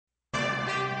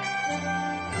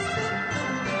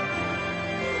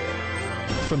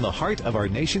From the heart of our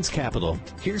nation's capital,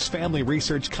 here's Family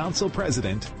Research Council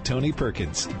President Tony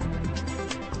Perkins.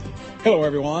 Hello,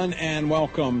 everyone, and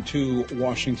welcome to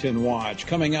Washington Watch.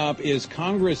 Coming up, is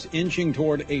Congress inching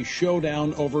toward a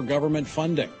showdown over government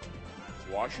funding?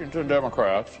 Washington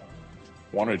Democrats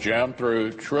want to jam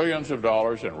through trillions of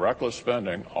dollars in reckless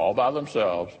spending all by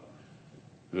themselves.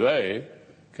 They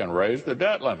can raise the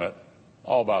debt limit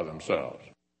all by themselves.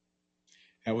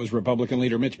 That was Republican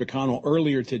leader Mitch McConnell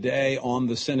earlier today on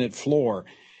the Senate floor.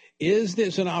 Is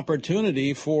this an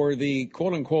opportunity for the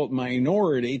quote-unquote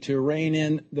minority to rein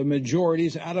in the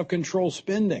majority's out-of-control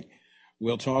spending?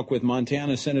 We'll talk with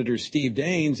Montana Senator Steve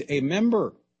Daines, a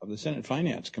member of the Senate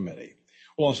Finance Committee.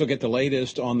 We'll also get the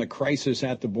latest on the crisis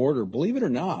at the border. Believe it or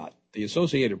not, the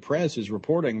Associated Press is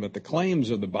reporting that the claims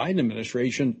of the Biden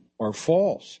administration are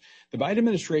false. The Biden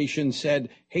administration said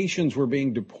Haitians were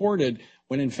being deported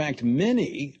when in fact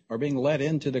many are being let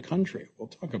into the country. We'll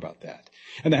talk about that.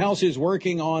 And the House is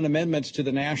working on amendments to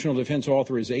the National Defense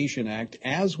Authorization Act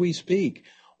as we speak.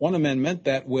 One amendment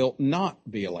that will not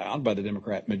be allowed by the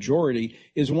Democrat majority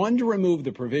is one to remove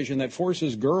the provision that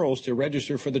forces girls to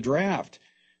register for the draft.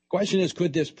 Question is,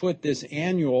 could this put this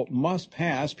annual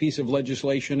must-pass piece of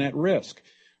legislation at risk?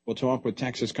 We'll talk with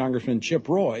Texas Congressman Chip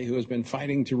Roy, who has been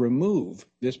fighting to remove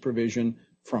this provision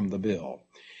from the bill.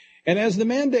 And as the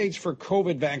mandates for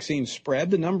COVID vaccines spread,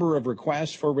 the number of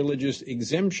requests for religious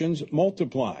exemptions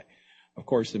multiply. Of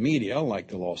course, the media, like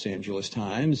the Los Angeles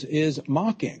Times, is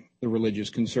mocking the religious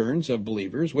concerns of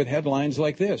believers with headlines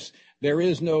like this: "There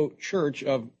is no Church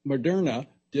of Moderna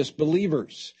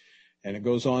disbelievers." And it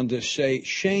goes on to say,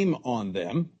 shame on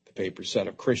them. The paper said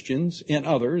of Christians and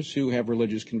others who have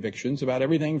religious convictions about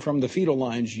everything from the fetal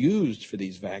lines used for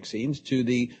these vaccines to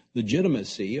the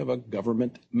legitimacy of a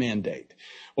government mandate.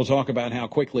 We'll talk about how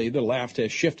quickly the left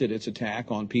has shifted its attack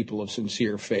on people of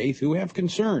sincere faith who have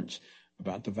concerns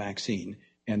about the vaccine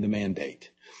and the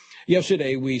mandate.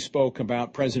 Yesterday, we spoke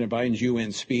about President Biden's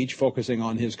UN speech, focusing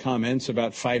on his comments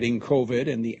about fighting COVID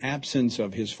and the absence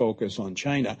of his focus on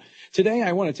China. Today,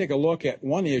 I want to take a look at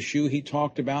one issue he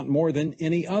talked about more than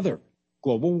any other: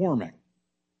 global warming.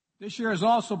 This year has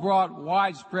also brought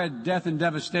widespread death and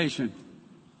devastation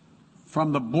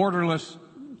from the borderless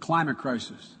climate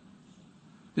crisis.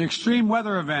 The extreme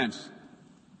weather events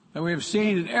that we have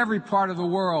seen in every part of the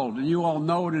world, and you all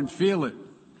know it and feel it,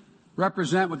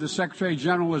 represent what the Secretary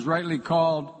General has rightly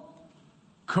called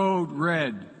Code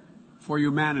Red for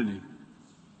humanity.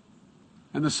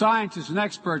 And the scientists and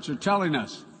experts are telling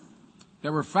us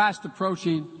that we're fast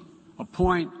approaching a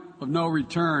point of no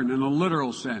return in a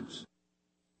literal sense.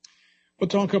 We'll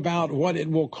talk about what it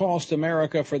will cost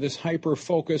America for this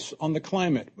hyper-focus on the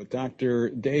climate with Dr.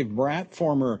 Dave Brat,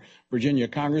 former Virginia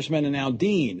congressman and now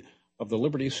dean of the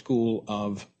Liberty School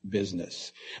of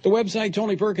Business. The website,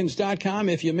 TonyPerkins.com.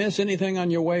 If you miss anything on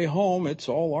your way home, it's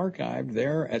all archived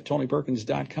there at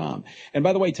TonyPerkins.com. And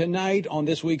by the way, tonight on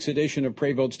this week's edition of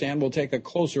Pray Vote Stand, we'll take a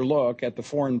closer look at the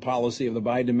foreign policy of the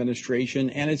Biden administration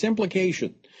and its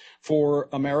implication for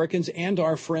Americans and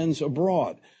our friends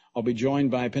abroad. I'll be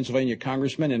joined by Pennsylvania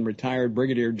Congressman and retired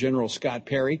Brigadier General Scott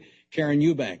Perry. Karen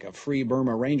Eubank of Free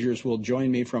Burma Rangers will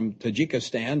join me from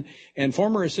Tajikistan, and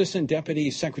former Assistant Deputy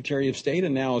Secretary of State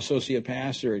and now Associate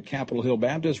Pastor at Capitol Hill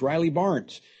Baptist, Riley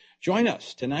Barnes. Join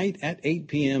us tonight at 8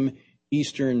 p.m.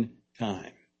 Eastern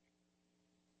Time.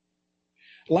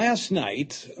 Last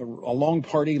night, along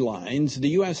party lines, the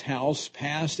U.S. House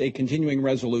passed a continuing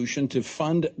resolution to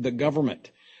fund the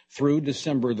government through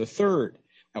December the 3rd.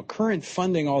 Now, current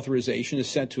funding authorization is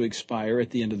set to expire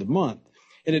at the end of the month.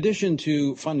 In addition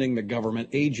to funding the government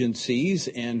agencies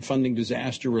and funding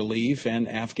disaster relief and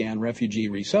Afghan refugee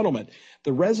resettlement,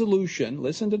 the resolution,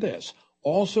 listen to this,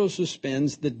 also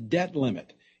suspends the debt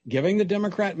limit, giving the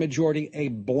Democrat majority a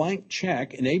blank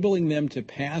check, enabling them to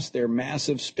pass their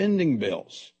massive spending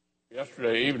bills.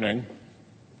 Yesterday evening,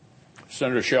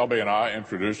 Senator Shelby and I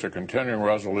introduced a continuing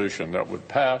resolution that would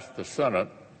pass the Senate,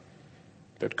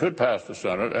 that could pass the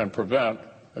Senate and prevent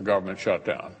a government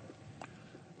shutdown.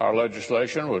 Our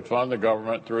legislation would fund the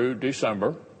government through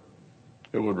December.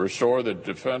 It would restore the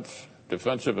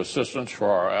defensive assistance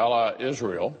for our ally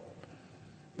Israel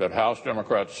that House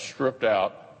Democrats stripped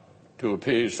out to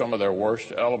appease some of their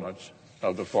worst elements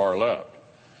of the far left.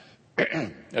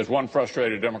 As one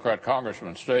frustrated Democrat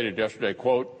congressman stated yesterday,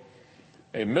 quote,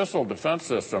 "A missile defense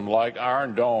system like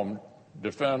Iron Dome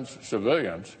defends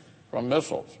civilians from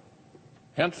missiles,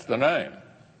 hence the name.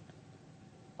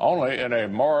 Only in a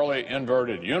morally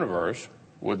inverted universe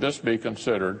would this be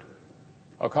considered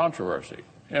a controversy,"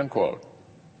 end quote.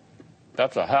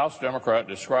 That's a House Democrat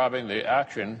describing the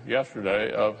action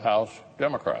yesterday of House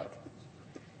Democrats.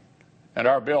 And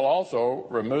our bill also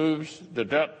removes the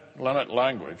debt limit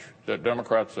language that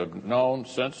Democrats have known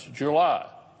since July.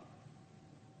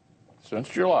 Since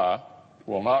July,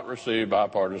 will not receive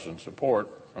bipartisan support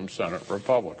from Senate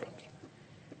Republicans.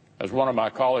 As one of my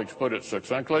colleagues put it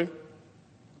succinctly,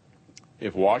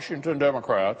 if Washington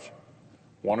Democrats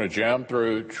want to jam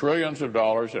through trillions of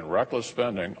dollars in reckless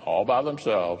spending all by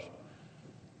themselves,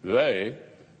 they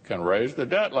can raise the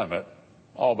debt limit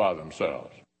all by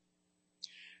themselves.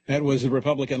 That was the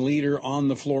Republican leader on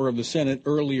the floor of the Senate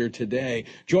earlier today.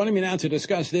 Joining me now to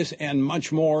discuss this and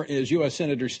much more is U.S.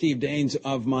 Senator Steve Daines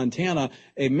of Montana,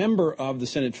 a member of the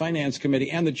Senate Finance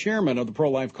Committee and the chairman of the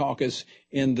Pro-Life Caucus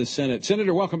in the Senate.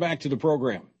 Senator, welcome back to the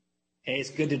program. Hey, it's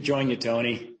good to join you,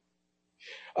 Tony.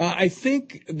 I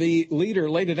think the leader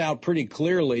laid it out pretty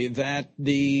clearly that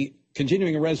the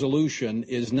continuing resolution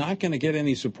is not going to get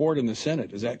any support in the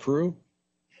Senate. Is that true?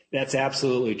 That's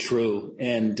absolutely true.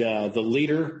 And the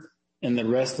leader and the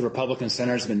rest of the Republican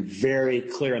senators have been very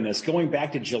clear on this, going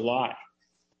back to July.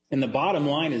 And the bottom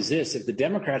line is this: if the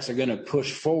Democrats are going to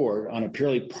push forward on a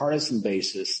purely partisan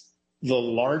basis, the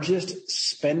largest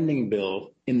spending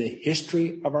bill in the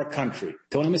history of our country,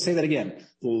 Tony, let me say that again,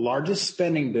 the largest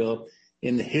spending bill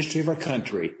in the history of our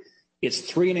country, it's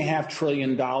 $3.5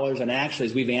 trillion. And actually,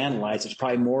 as we've analyzed, it's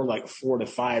probably more like $4 to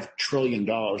 $5 trillion.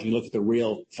 You look at the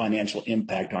real financial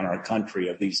impact on our country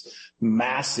of these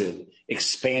massive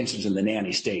expansions in the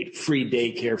nanny state, free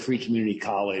daycare, free community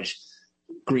college,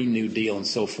 Green New Deal, and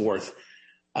so forth.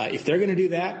 If they're going to do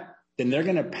that, then they're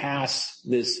going to pass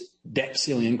this debt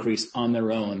ceiling increase on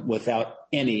their own without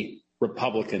any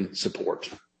Republican support.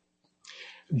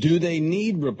 Do they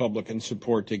need Republican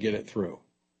support to get it through?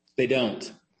 They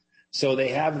don't. So they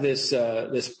have this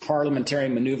parliamentary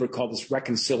maneuver called this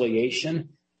reconciliation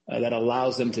that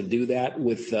allows them to do that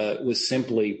with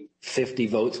simply 50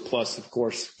 votes plus, of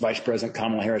course, Vice President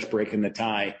Kamala Harris breaking the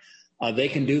tie. They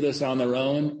can do this on their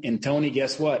own. And Tony,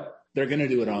 guess what? They're going to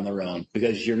do it on their own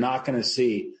because you're not going to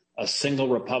see a single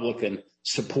Republican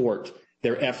support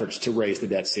their efforts to raise the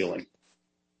debt ceiling.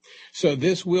 So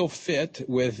this will fit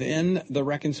within the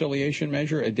reconciliation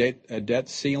measure, a debt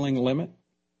ceiling limit?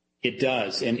 It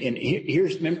does. And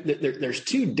there's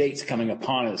two dates coming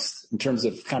upon us in terms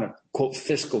of kind of, quote,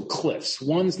 fiscal cliffs.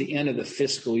 One's the end of the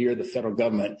fiscal year of the federal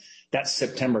government. That's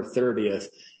September 30th.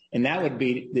 And that would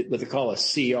be what they call a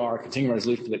CR, continuing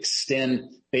resolution, to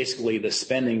extend basically the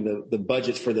spending, the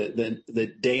budgets for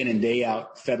the day in and day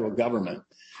out federal government.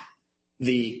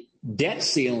 The debt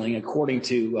ceiling, according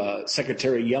to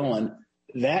Secretary Yellen,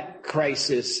 that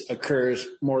crisis occurs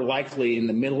more likely in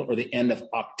the middle or the end of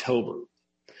October.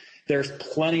 There's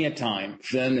plenty of time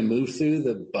for them to move through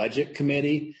the budget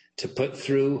committee to put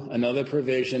through another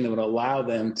provision that would allow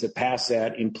them to pass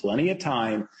that in plenty of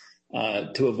time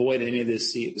to avoid any of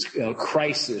this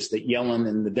crisis that Yellen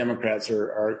and the Democrats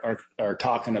are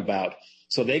talking about.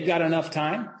 So they've got enough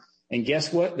time. And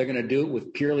guess what? They're going to do it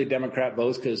with purely Democrat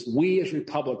votes because we as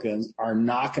Republicans are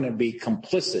not going to be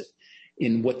complicit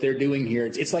in what they're doing here.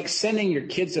 It's like sending your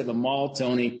kids to the mall,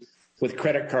 Tony, with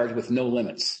credit cards with no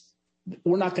limits.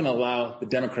 We're not going to allow the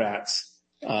Democrats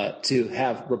to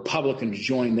have Republicans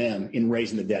join them in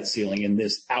raising the debt ceiling in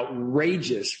this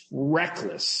outrageous,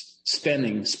 reckless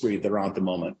spending spree they're on at the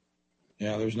moment.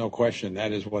 Yeah, there's no question.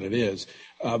 That is what it is.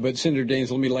 But Senator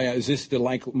Daines, let me lay out, is this the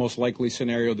most likely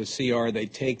scenario, the CR? They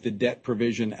take the debt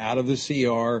provision out of the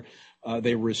CR.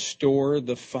 They restore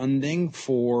the funding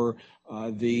for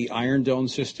the Iron Dome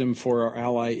system for our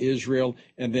ally Israel,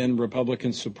 and then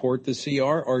Republicans support the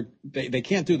CR? Or they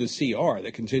can't do the CR,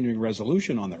 the continuing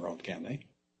resolution, on their own, can they?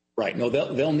 Right. No,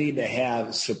 they'll need to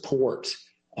have support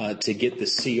to get the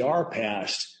CR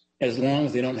passed, as long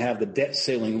as they don't have the debt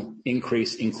ceiling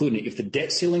increase included. If the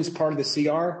debt ceiling is part of the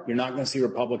CR, you're not going to see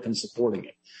Republicans supporting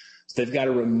it. So they've got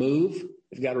to remove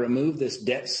this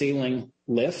debt ceiling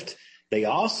lift. They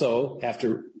also have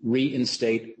to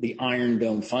reinstate the Iron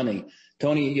Dome funding.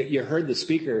 Tony, you heard the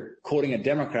speaker quoting a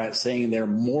Democrat saying they're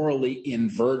morally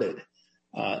inverted.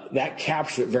 That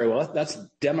captured it very well. That's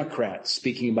Democrats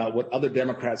speaking about what other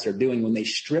Democrats are doing when they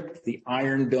stripped the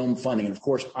Iron Dome funding. And of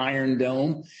course, Iron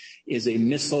Dome is a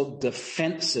missile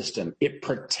defense system. It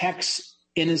protects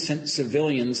innocent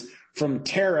civilians from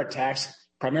terror attacks,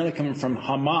 primarily coming from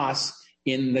Hamas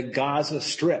in the Gaza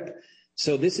Strip.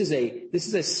 So this is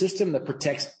a system that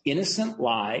protects innocent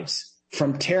lives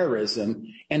from terrorism.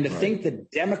 And to think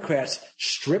that Democrats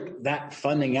strip that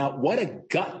funding out, what a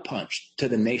gut punch to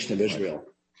the nation of Israel.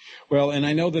 Well, and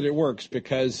I know that it works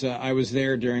because I was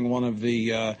there during one of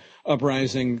the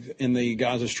uprisings in the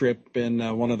Gaza Strip,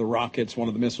 and one of the rockets, one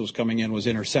of the missiles coming in was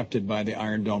intercepted by the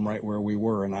Iron Dome right where we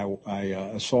were, and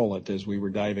I saw it as we were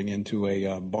diving into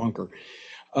a bunker.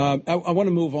 I want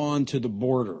to move on to the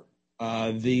border.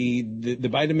 The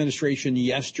Biden administration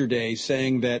yesterday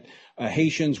saying that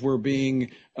Haitians were being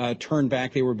turned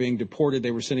back, they were being deported, they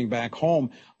were sitting back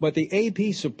home. But the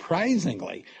AP,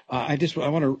 surprisingly, I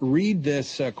want to read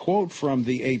this quote from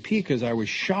the AP because I was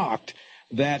shocked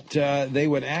that they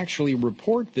would actually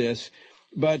report this.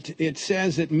 But it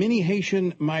says that many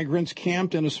Haitian migrants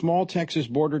camped in a small Texas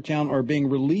border town are being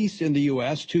released in the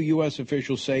U.S., two U.S.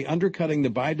 officials say, undercutting the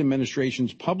Biden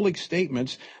administration's public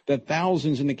statements that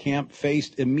thousands in the camp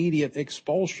faced immediate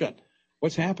expulsion.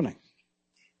 What's happening?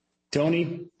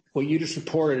 Tony, what you just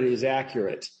reported is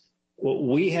accurate. What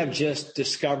we have just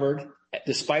discovered,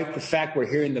 despite the fact we're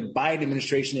hearing the Biden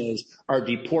administration are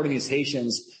deporting these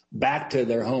Haitians back to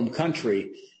their home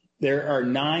country, there are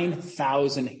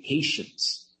 9,000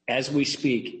 Haitians, as we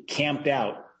speak, camped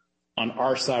out on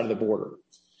our side of the border.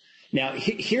 Now,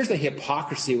 here's the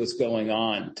hypocrisy of what's going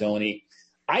on, Tony.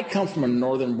 I come from a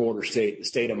northern border state, the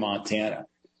state of Montana.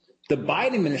 The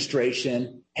Biden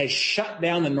administration has shut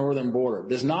down the northern border,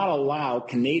 does not allow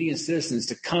Canadian citizens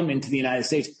to come into the United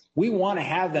States. We want to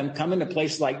have them come into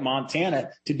places like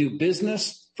Montana to do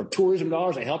business for tourism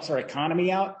dollars. It helps our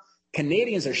economy out.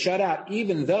 Canadians are shut out,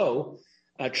 even though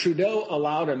Trudeau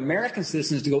allowed American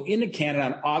citizens to go into Canada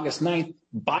on August 9th.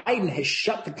 Biden has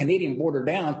shut the Canadian border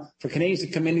down for Canadians to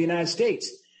come into the United States.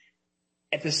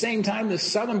 At the same time, the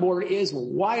southern border is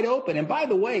wide open. And by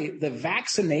the way, the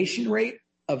vaccination rate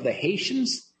of the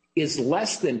Haitians is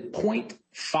less than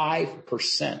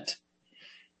 0.5%.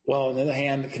 Well, on the other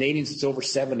hand, the Canadians, it's over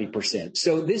 70%.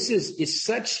 So this is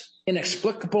such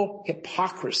inexplicable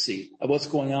hypocrisy of what's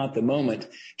going on at the moment.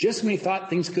 Just when we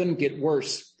thought things couldn't get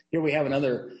worse, here we have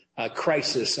another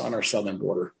crisis on our southern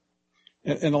border.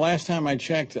 And the last time I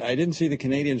checked, I didn't see the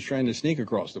Canadians trying to sneak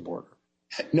across the border.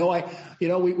 No,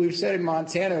 we've said in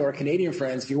Montana to our Canadian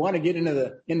friends, if you want to get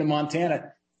into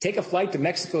Montana, take a flight to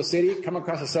Mexico City, come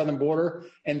across the southern border,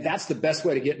 and that's the best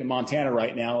way to get into Montana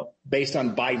right now, based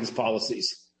on Biden's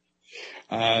policies.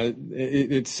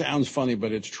 It sounds funny,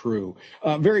 but it's true.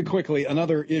 Very quickly,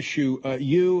 another issue.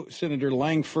 You, Senator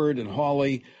Lankford, and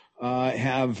Hawley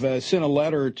have sent a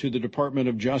letter to the Department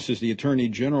of Justice, the Attorney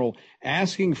General,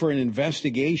 asking for an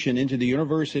investigation into the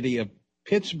University of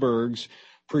Pittsburgh's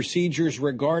procedures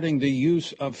regarding the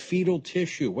use of fetal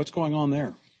tissue. What's going on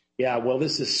there? Yeah, well,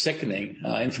 this is sickening.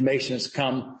 Information has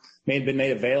been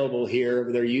made available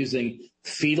here. They're using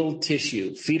fetal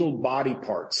tissue, fetal body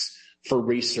parts for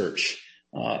research.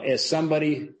 As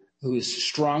somebody who's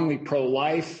strongly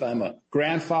pro-life, I'm a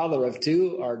grandfather of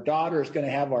two. Our daughter is going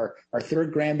to have our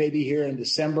third grandbaby here in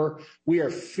December. We are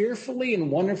fearfully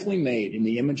and wonderfully made in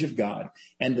the image of God.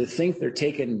 And to think they're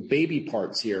taking baby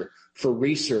parts here for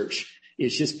research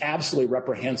is just absolutely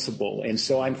reprehensible. And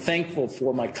so I'm thankful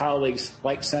for my colleagues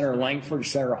like Senator Lankford,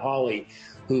 Senator Hawley,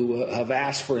 who have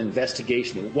asked for an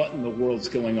investigation of what in the world's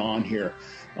going on here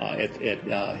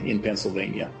in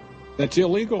Pennsylvania. That's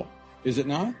illegal, is it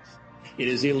not? It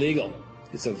is illegal.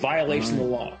 It's a violation of the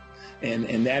law.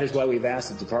 And that is why we've asked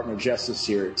the Department of Justice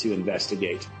here to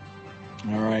investigate.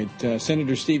 All right.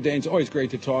 Senator Steve Daines, always great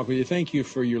to talk with you. Thank you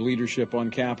for your leadership on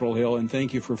Capitol Hill, and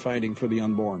thank you for fighting for the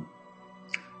unborn.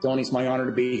 Tony, it's my honor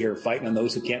to be here fighting on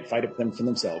those who can't fight it for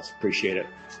themselves. Appreciate it.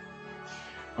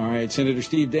 All right. Senator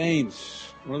Steve Daines,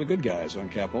 one of the good guys on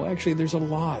Capitol. Actually, there's a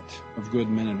lot of good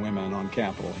men and women on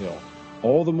Capitol Hill.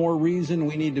 All the more reason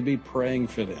we need to be praying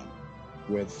for them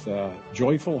with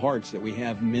joyful hearts that we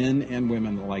have men and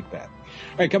women like that.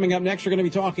 All right, coming up next, we're going to be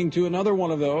talking to another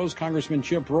one of those, Congressman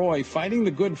Chip Roy, fighting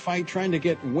the good fight, trying to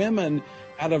get women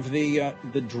out of the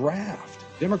draft.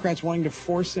 Democrats wanting to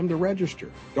force them to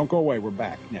register. Don't go away. We're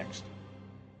back next.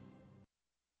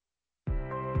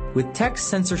 With text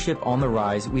censorship on the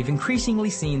rise, we've increasingly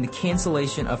seen the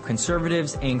cancellation of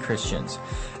conservatives and Christians.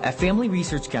 At Family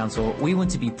Research Council, we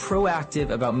want to be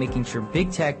proactive about making sure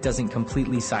big tech doesn't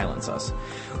completely silence us.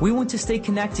 We want to stay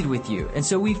connected with you, and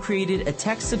so we've created a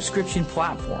text subscription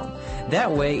platform. That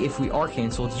way, if we are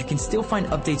canceled, you can still find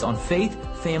updates on faith,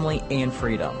 family, and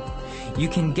freedom. You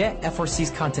can get FRC's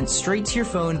content straight to your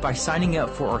phone by signing up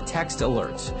for our text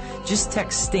alerts. Just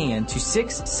text STAND to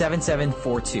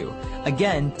 67742.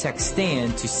 Again, text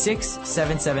STAND to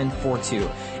 67742.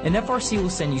 And FRC will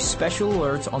send you special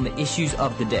alerts on the issues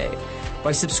of the day.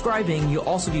 By subscribing, you'll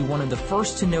also be one of the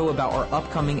first to know about our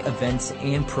upcoming events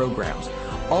and programs.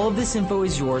 All of this info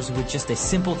is yours with just a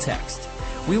simple text.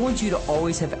 We want you to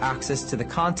always have access to the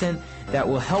content that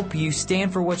will help you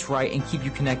stand for what's right and keep you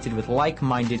connected with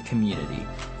like-minded community.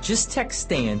 Just text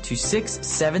STAND to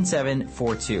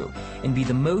 67742 and be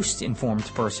the most informed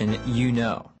person you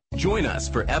know. Join us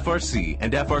for FRC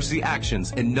and FRC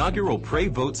Action's inaugural Pray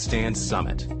Vote Stand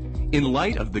Summit. In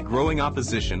light of the growing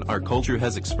opposition our culture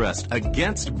has expressed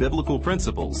against biblical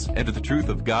principles and the truth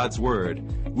of God's Word,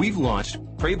 we've launched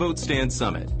Pray Vote Stand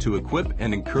Summit to equip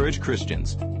and encourage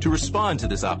Christians to respond to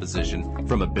this opposition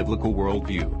from a biblical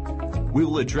worldview. We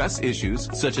will address issues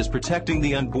such as protecting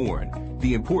the unborn,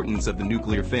 the importance of the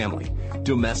nuclear family,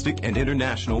 domestic and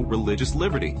international religious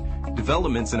liberty,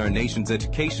 developments in our nation's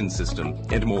education system,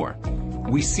 and more.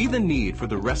 We see the need for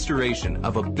the restoration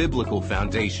of a biblical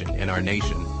foundation in our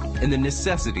nation and the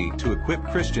necessity to equip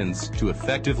Christians to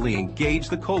effectively engage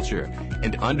the culture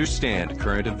and understand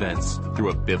current events through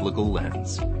a biblical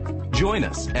lens. Join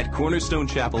us at Cornerstone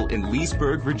Chapel in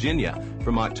Leesburg, Virginia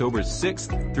from October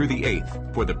 6th through the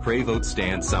 8th for the Pray Vote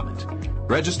Stand Summit.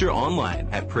 Register online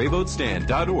at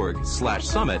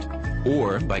prayvotestand.org/summit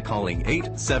or by calling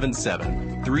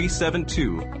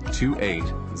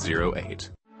 877-372-2808.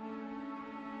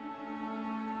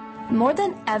 More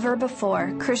than ever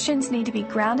before, Christians need to be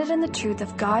grounded in the truth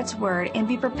of God's Word and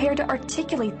be prepared to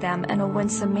articulate them in a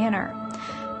winsome manner.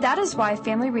 That is why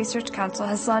Family Research Council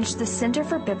has launched the Center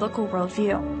for Biblical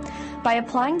Worldview. By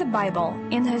applying the Bible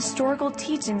and the historical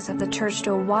teachings of the church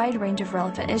to a wide range of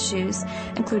relevant issues,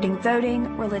 including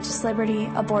voting, religious liberty,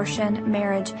 abortion,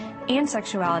 marriage, and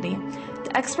sexuality,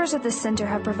 the experts at the center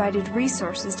have provided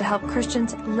resources to help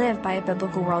Christians live by a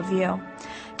biblical worldview.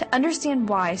 To understand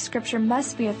why Scripture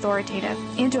must be authoritative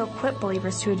and to equip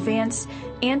believers to advance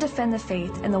and defend the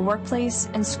faith in the workplace,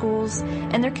 in schools,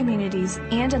 in their communities,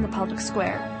 and in the public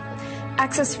square.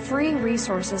 Access free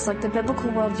resources like the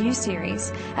Biblical Worldview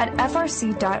series at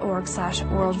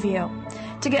frc.org/worldview.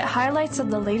 To get highlights of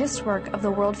the latest work of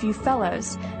the Worldview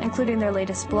Fellows, including their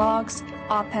latest blogs,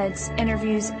 op-eds,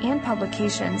 interviews, and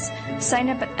publications, sign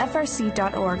up at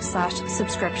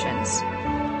frc.org/subscriptions.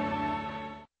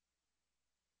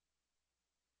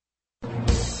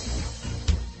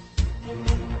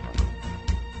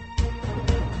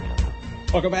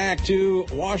 Welcome back to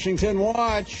Washington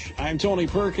Watch. I'm Tony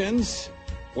Perkins.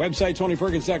 Website,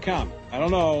 TonyPerkins.com. I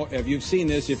don't know if you've seen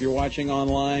this. If you're watching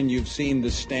online, you've seen the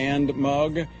Stand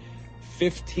mug.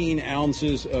 15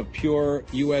 ounces of pure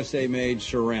USA-made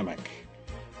ceramic.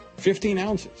 15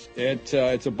 ounces. It's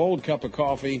a bold cup of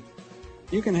coffee.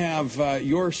 You can have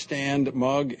your Stand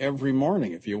mug every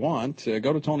morning if you want.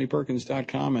 Go to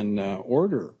TonyPerkins.com and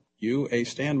order you a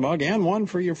Stand mug and one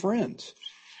for your friends.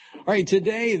 All right,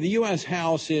 today the U.S.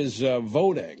 House is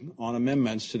voting on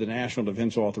amendments to the National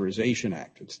Defense Authorization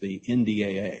Act. It's the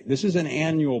NDAA. This is an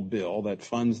annual bill that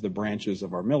funds the branches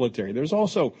of our military. There's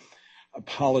also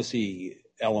policy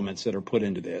elements that are put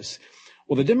into this.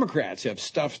 Well, the Democrats have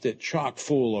stuffed it chock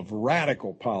full of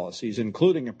radical policies,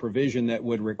 including a provision that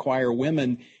would require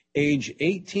women age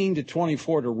 18 to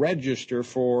 24 to register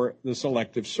for the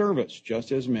Selective Service,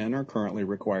 just as men are currently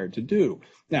required to do.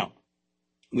 Now,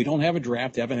 we don't have a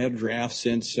draft, haven't had a draft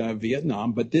since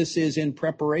Vietnam, but this is in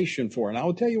preparation for it. And I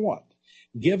will tell you what,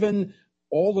 given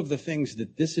all of the things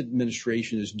that this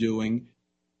administration is doing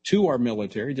to our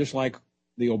military, just like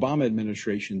the Obama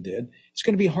administration did, it's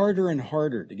going to be harder and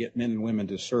harder to get men and women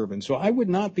to serve. And so I would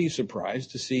not be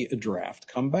surprised to see a draft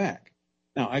come back.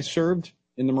 Now, I served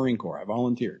in the Marine Corps. I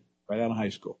volunteered right out of high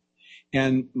school.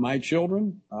 And my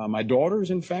children, my daughters,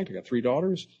 in fact, I got 3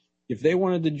 daughters, if they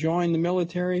wanted to join the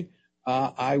military,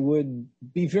 I would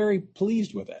be very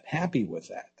pleased with that, happy with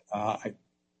that.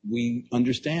 We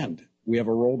understand we have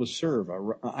a role to serve.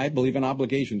 I believe an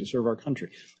obligation to serve our country.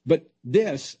 But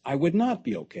this I would not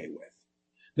be okay with,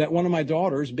 that one of my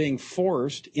daughters being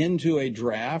forced into a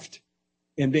draft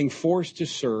and being forced to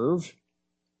serve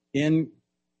in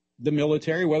the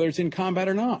military, whether it's in combat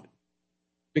or not.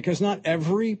 Because not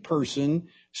every person,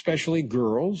 especially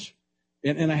girls,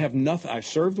 and I have nothing, I've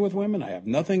served with women. I have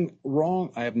nothing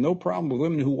wrong. I have no problem with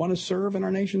women who want to serve in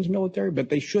our nation's military, but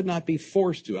they should not be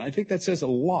forced to. And I think that says a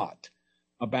lot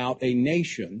about a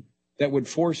nation that would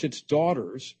force its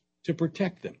daughters to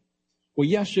protect them. Well,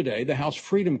 yesterday, the House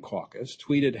Freedom Caucus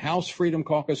tweeted, House Freedom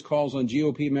Caucus calls on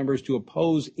GOP members to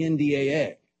oppose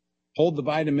NDAA, hold the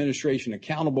Biden administration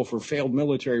accountable for failed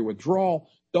military withdrawal,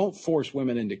 don't force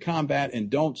women into combat, and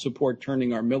don't support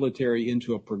turning our military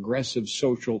into a progressive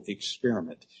social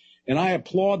experiment. And I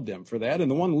applaud them for that. And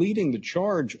the one leading the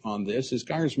charge on this is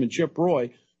Congressman Chip Roy,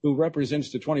 who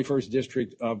represents the 21st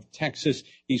District of Texas.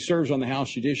 He serves on the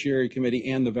House Judiciary Committee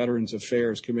and the Veterans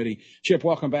Affairs Committee. Chip,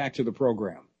 welcome back to the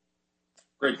program.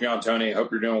 Great, John, Tony.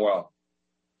 Hope you're doing well.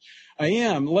 I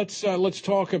am. Let's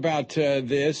talk about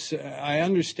this. I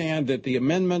understand that the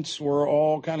amendments were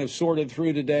all kind of sorted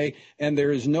through today, and there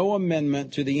is no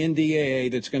amendment to the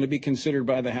NDAA that's going to be considered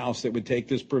by the House that would take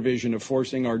this provision of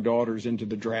forcing our daughters into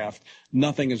the draft.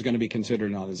 Nothing is going to be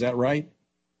considered on. Is that right?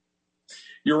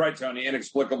 You're right, Tony.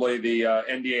 Inexplicably, the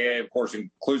NDAA, of course,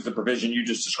 includes the provision you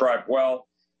just described well.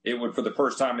 It would, for the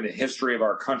first time in the history of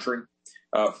our country,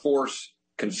 force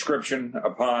conscription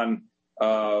upon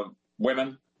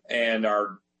women and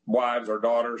our wives, our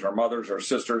daughters, our mothers, our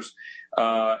sisters.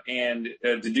 And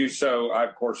to do so, I,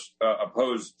 of course,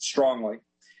 oppose strongly.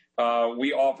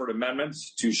 We offered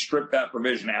amendments to strip that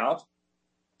provision out.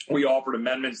 We offered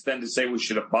amendments then to say we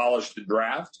should abolish the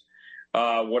draft,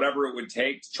 whatever it would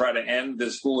take to try to end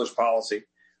this foolish policy.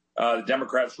 The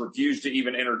Democrats refused to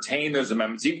even entertain those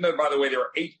amendments, even though, by the way, there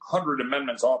were 800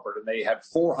 amendments offered, and they had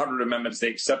 400 amendments they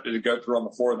accepted to go through on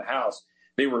the floor of the House.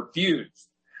 They refused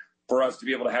for us to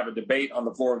be able to have a debate on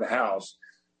the floor of the House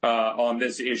on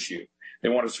this issue. They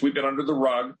want to sweep it under the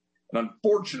rug. And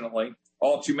unfortunately,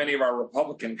 all too many of our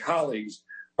Republican colleagues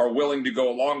are willing to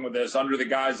go along with this under the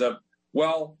guise of,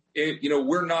 well,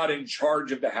 we're not in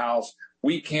charge of the House.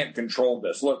 We can't control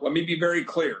this. Look, let me be very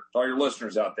clear to all your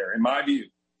listeners out there. In my view,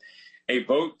 a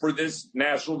vote for this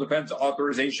National Defense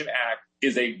Authorization Act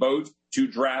is a vote to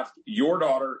draft your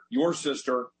daughter, your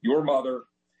sister, your mother,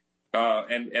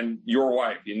 and your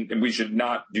wife, and we should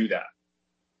not do that.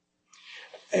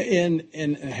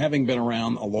 And having been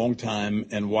around a long time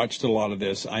and watched a lot of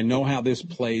this, I know how this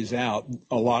plays out.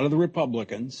 A lot of the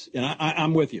Republicans, and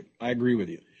I'm with you, I agree with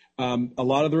you. A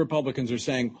lot of the Republicans are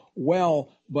saying,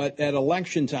 well, but at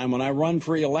election time, when I run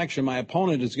for re-election, my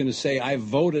opponent is going to say I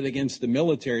voted against the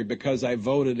military because I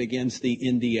voted against the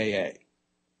NDAA.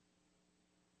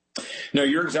 No,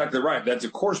 you're exactly right. That's,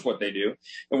 of course, what they do,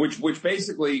 which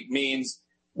basically means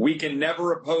we can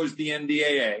never oppose the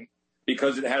NDAA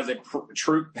because it has a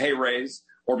troop pay raise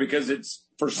or because it's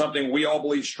for something we all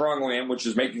believe strongly in, which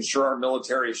is making sure our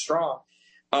military is strong.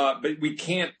 But we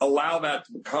can't allow that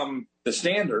to become the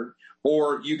standard,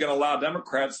 or you can allow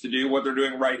Democrats to do what they're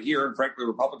doing right here, and frankly,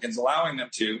 Republicans allowing them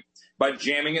to, by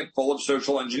jamming it full of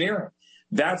social engineering.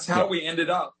 That's how we ended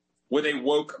up with a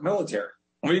woke military.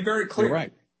 Let me be very clear. You're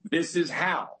right. This is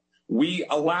how we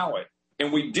allow it,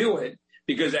 and we do it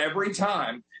because every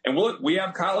time, and we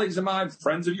have colleagues of mine,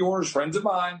 friends of yours, friends of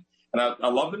mine, and I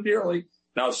love them dearly.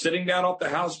 And I was sitting down off the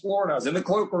House floor, and I was in the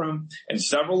cloakroom, and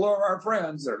several of our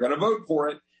friends are going to vote for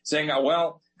it, saying,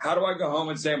 well, how do I go home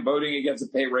and say I'm voting against a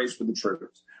pay raise for the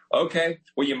troops? Okay,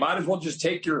 well, you might as well just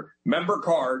take your member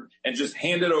card and just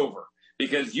hand it over,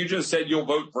 because you just said you'll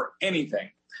vote for anything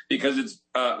because it's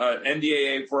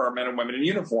NDAA for our men and women in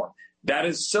uniform. That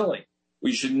is silly.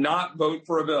 We should not vote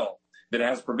for a bill that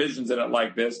has provisions in it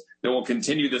like this that will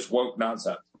continue this woke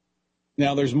nonsense.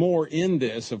 Now, there's more in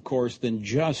this, of course, than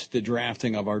just the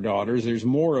drafting of our daughters. There's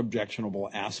more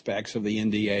objectionable aspects of the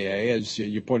NDAA. As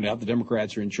you pointed out, the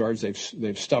Democrats are in charge.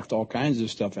 They've stuffed all kinds of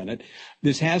stuff in it.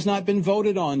 This has not been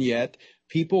voted on yet.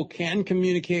 People can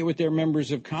communicate with their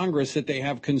members of Congress that they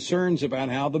have concerns about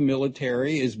how the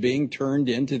military is being turned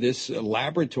into this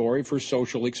laboratory for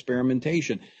social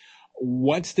experimentation.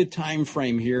 What's the time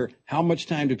frame here? How much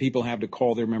time do people have to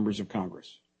call their members of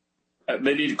Congress?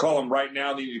 They need to call them right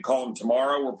now. They need to call them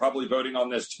tomorrow. We're probably voting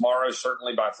on this tomorrow,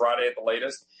 certainly by Friday at the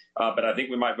latest. But I think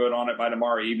we might vote on it by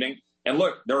tomorrow evening. And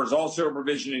look, there is also a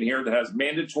provision in here that has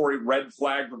mandatory red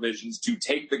flag provisions to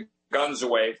take the guns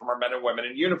away from our men and women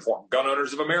in uniform. Gun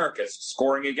Owners of America is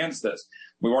scoring against this.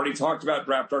 We've already talked about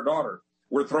Draft Our Daughter.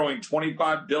 We're throwing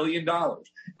 $25 billion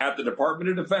at the Department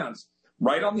of Defense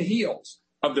right on the heels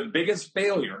of the biggest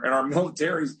failure in our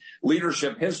military's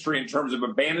leadership history in terms of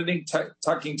abandoning,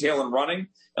 tucking tail and running,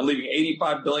 and leaving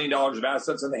 $85 billion of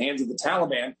assets in the hands of the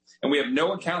Taliban. And we have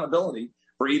no accountability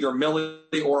for either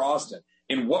Milley or Austin.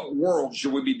 In what world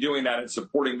should we be doing that and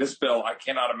supporting this bill? I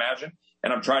cannot imagine.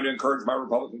 And I'm trying to encourage my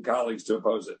Republican colleagues to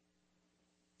oppose it.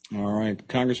 All right.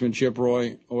 Congressman Chip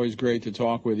Roy, always great to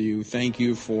talk with you. Thank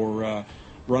you for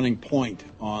running point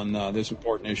on this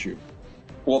important issue.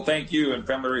 Well, thank you and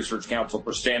Family Research Council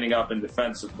for standing up in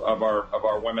defense of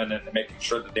our women and making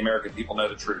sure that the American people know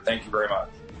the truth. Thank you very much.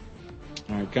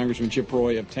 All right, Congressman Chip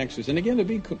Roy of Texas. And again, to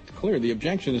be clear, the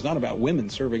objection is not about women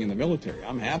serving in the military.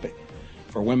 I'm happy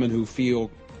for women who feel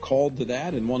called to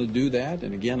that and want to do that.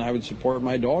 And again, I would support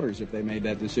my daughters if they made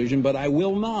that decision, but I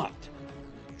will not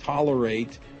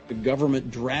tolerate the government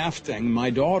drafting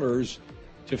my daughters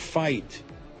to fight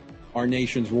our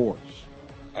nation's wars.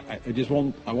 I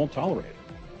won't tolerate it.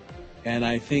 And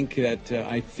I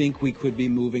think we could be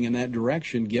moving in that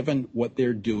direction, given what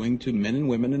they're doing to men and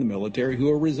women in the military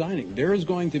who are resigning. There is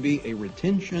going to be a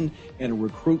retention and a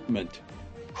recruitment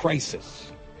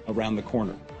crisis around the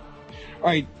corner. All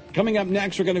right, coming up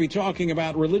next, we're going to be talking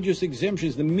about religious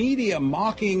exemptions, the media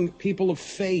mocking people of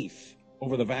faith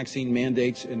over the vaccine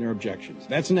mandates and their objections.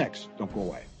 That's next. Don't go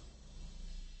away.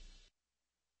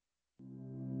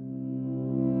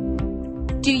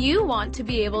 Do you want to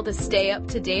be able to stay up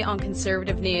to date on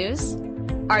conservative news?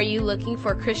 Are you looking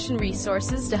for Christian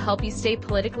resources to help you stay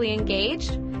politically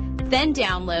engaged? Then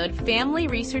download Family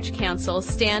Research Council's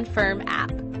Stand Firm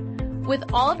app. With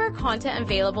all of our content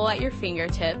available at your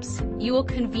fingertips, you will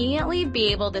conveniently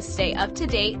be able to stay up to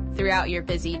date throughout your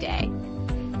busy day.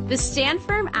 The Stand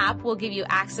Firm app will give you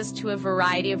access to a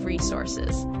variety of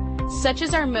resources, such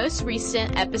as our most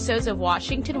recent episodes of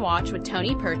Washington Watch with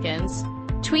Tony Perkins,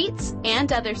 tweets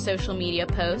and other social media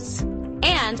posts,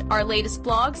 and our latest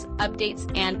blogs,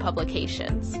 updates, and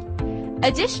publications.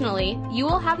 Additionally, you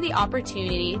will have the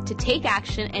opportunity to take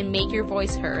action and make your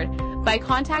voice heard by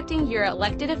contacting your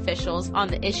elected officials on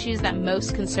the issues that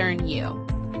most concern you.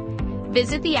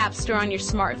 Visit the App Store on your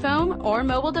smartphone or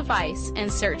mobile device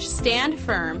and search Stand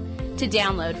Firm to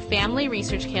download Family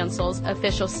Research Council's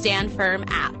official Stand Firm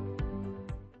app.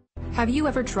 Have you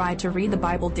ever tried to read the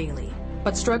Bible daily,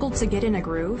 but struggled to get in a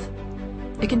groove?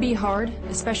 It can be hard,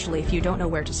 especially if you don't know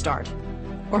where to start,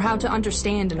 or how to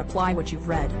understand and apply what you've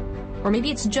read. Or maybe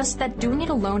it's just that doing it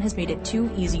alone has made it too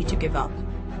easy to give up.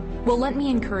 Well, let me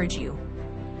encourage you.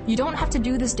 You don't have to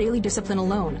do this daily discipline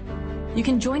alone. You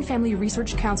can join Family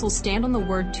Research Council's Stand on the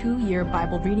Word 2-year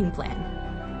Bible reading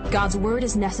plan. God's Word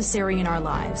is necessary in our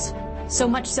lives, so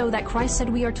much so that Christ said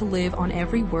we are to live on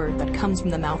every word that comes from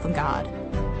the mouth of God.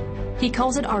 He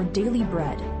calls it our daily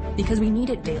bread, because we need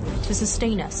it daily to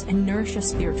sustain us and nourish us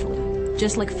spiritually,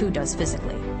 just like food does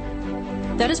physically.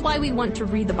 That is why we want to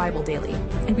read the Bible daily,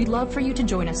 and we'd love for you to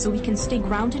join us so we can stay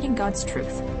grounded in God's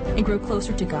truth and grow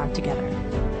closer to God together.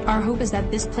 Our hope is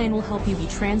that this plan will help you be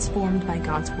transformed by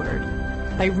God's Word,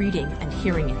 by reading and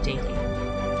hearing it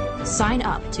daily. Sign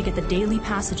up to get the daily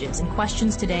passages and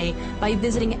questions today by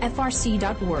visiting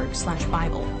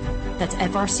frc.org/Bible. That's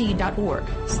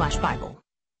frc.org/Bible.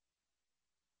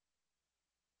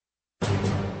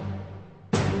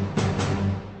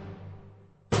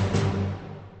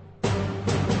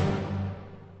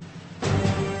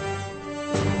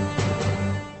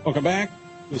 Welcome back.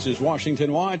 This is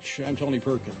Washington Watch. I'm Tony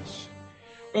Perkins.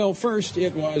 Well, first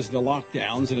it was the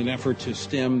lockdowns in an effort to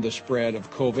stem the spread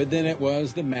of COVID. Then it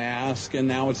was the mask, and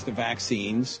now it's the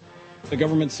vaccines. The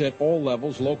governments at all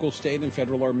levels, local, state, and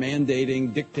federal, are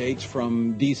mandating dictates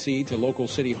from D.C. to local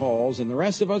city halls, and the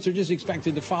rest of us are just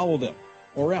expected to follow them,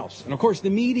 or else. And, of course, the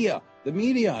media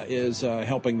is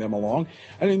helping them along.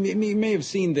 I mean, you may have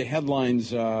seen the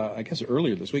headlines, I guess,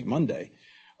 earlier this week, Monday,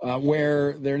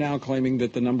 where they're now claiming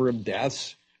that the number of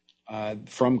deaths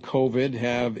from COVID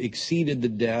have exceeded the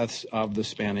deaths of the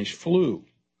Spanish flu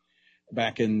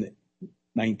back in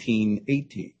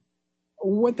 1918.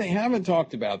 What they haven't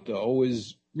talked about, though,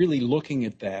 is really looking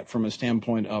at that from a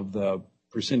standpoint of the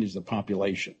percentage of the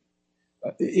population.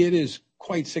 It is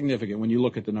quite significant when you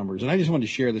look at the numbers. And I just wanted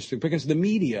to share this because the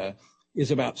media is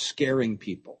about scaring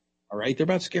people. All right? They're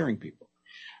about scaring people.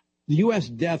 The U.S.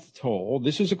 death toll,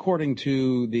 this is according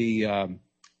to the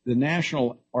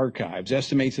National Archives,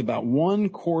 estimates about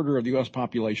 1/4 of the U.S.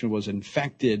 population was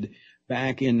infected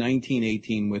back in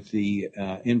 1918 with the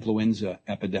influenza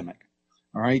epidemic.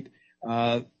 All right.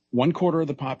 1/4 of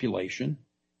the population,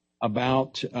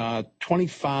 about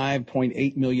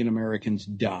 25.8 million Americans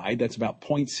died. That's about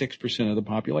 0.6% of the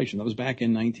population. That was back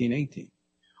in 1918.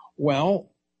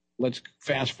 Well, let's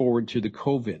fast forward to the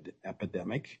COVID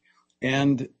epidemic.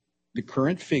 And the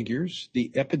current figures, the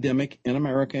epidemic in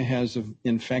America has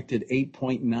infected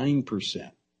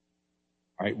 8.9%.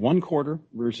 All right, 1/4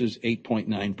 versus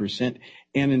 8.9%.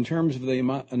 And in terms of the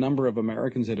number of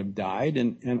Americans that have died,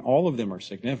 and all of them are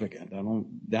significant, I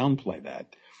don't downplay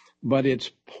that, but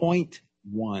it's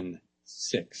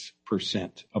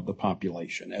 0.16% of the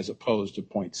population as opposed to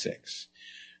 0.6.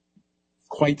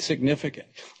 Quite significant.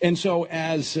 And so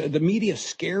as the media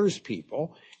scares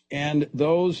people and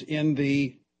those in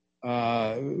the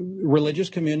religious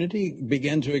community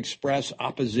begin to express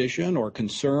opposition or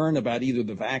concern about either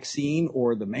the vaccine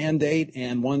or the mandate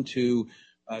and want to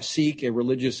seek a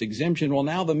religious exemption, well,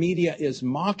 now the media is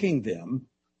mocking them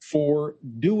for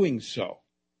doing so.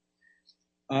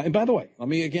 And by the way, let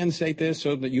me again state this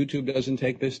so that YouTube doesn't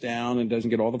take this down and doesn't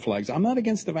get all the flags. I'm not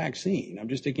against the vaccine. I'm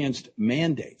just against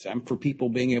mandates. I'm for people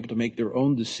being able to make their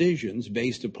own decisions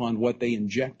based upon what they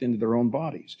inject into their own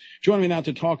bodies. Joining me now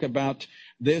to talk about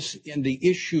this and the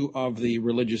issue of the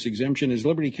religious exemption is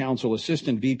Liberty Counsel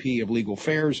Assistant VP of Legal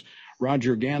Affairs,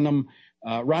 Roger Ganim.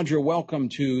 Roger, welcome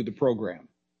to the program.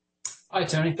 Hi,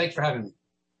 Tony. Thanks for having me.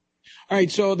 All right,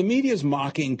 so the media is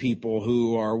mocking people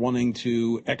who are wanting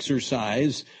to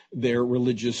exercise their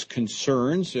religious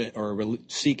concerns or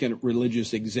seek a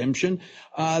religious exemption.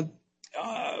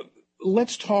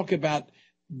 Let's talk about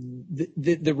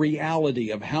the reality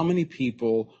of how many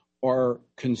people are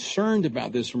concerned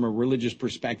about this from a religious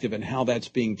perspective and how that's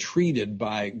being treated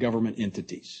by government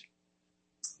entities.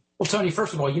 Well, Tony,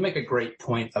 first of all, you make a great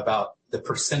point about the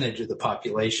percentage of the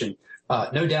population.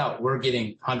 No doubt we're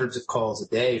getting hundreds of calls a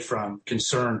day from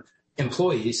concerned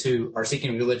employees who are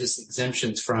seeking religious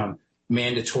exemptions from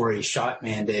mandatory shot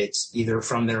mandates, either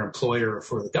from their employer or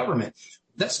for the government.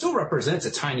 That still represents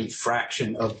a tiny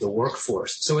fraction of the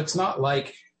workforce. So it's not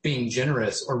like being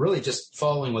generous or really just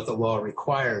following what the law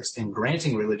requires and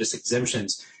granting religious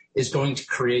exemptions is going to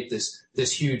create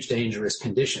this huge dangerous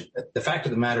condition. The fact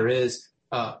of the matter is,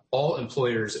 all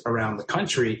employers around the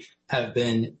country have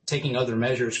been taking other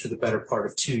measures for the better part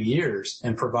of 2 years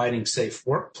and providing safe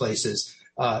workplaces.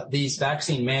 These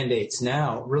vaccine mandates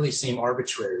now really seem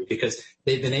arbitrary because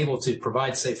they've been able to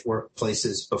provide safe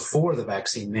workplaces before the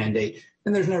vaccine mandate,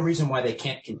 and there's no reason why they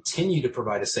can't continue to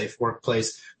provide a safe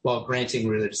workplace while granting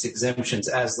religious exemptions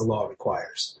as the law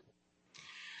requires.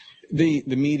 The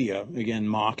media, again,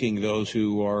 mocking those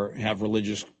who have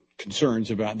religious concerns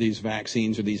about these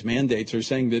vaccines or these mandates, are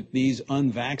saying that these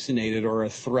unvaccinated are a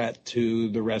threat to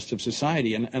the rest of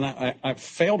society. And I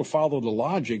fail to follow the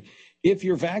logic. If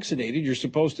you're vaccinated, you're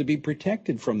supposed to be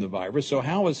protected from the virus. So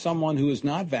how is someone who is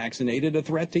not vaccinated a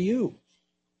threat to you?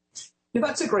 Yeah,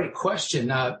 that's a great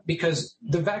question, because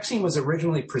the vaccine was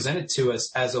originally presented to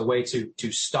us as a way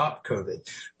to stop COVID.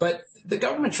 But the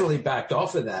government's really backed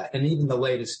off of that. And even the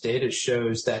latest data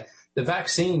shows that the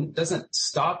vaccine doesn't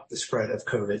stop the spread of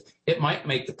COVID. It might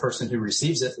make the person who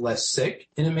receives it less sick,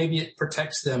 and maybe it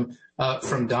protects them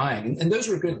from dying. And those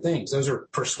are good things. Those are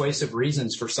persuasive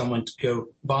reasons for someone to go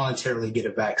voluntarily get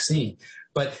a vaccine.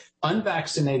 But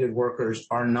unvaccinated workers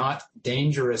are not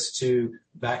dangerous to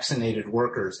vaccinated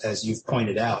workers, as you've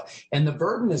pointed out. And the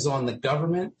burden is on the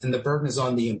government and the burden is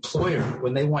on the employer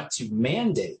when they want to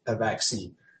mandate a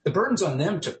vaccine. The burden's on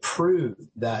them to prove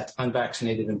that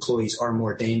unvaccinated employees are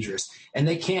more dangerous. And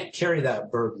they can't carry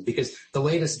that burden because the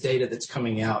latest data that's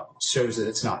coming out shows that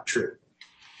it's not true.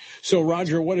 So,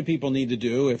 Roger, what do people need to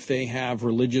do if they have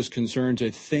religious concerns? I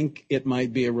think it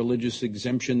might be a religious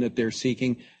exemption that they're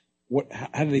seeking.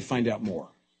 How do they find out more?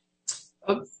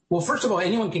 Well, first of all,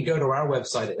 anyone can go to our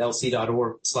website at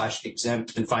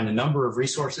lc.org/exempt and find a number of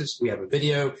resources. We have a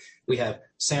video. We have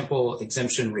sample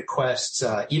exemption requests,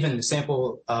 even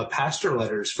sample pastor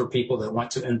letters for people that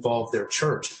want to involve their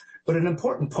church. But an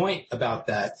important point about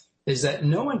that is that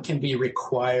no one can be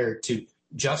required to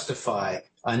justify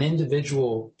an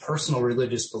individual personal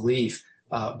religious belief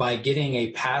by getting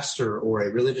a pastor or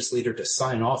a religious leader to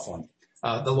sign off on it.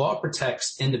 The law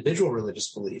protects individual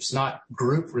religious beliefs, not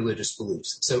group religious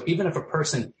beliefs. So even if a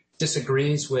person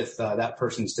disagrees with that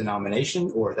person's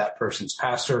denomination or that person's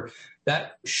pastor,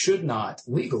 that should not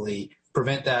legally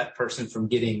prevent that person from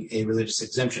getting a religious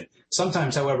exemption.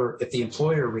 Sometimes, however, if the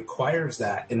employer requires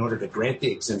that in order to grant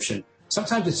the exemption,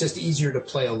 sometimes it's just easier to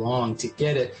play along to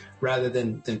get it rather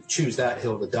than choose that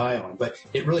hill to die on. But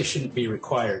it really shouldn't be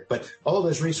required. But all of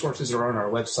those resources are on our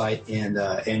website,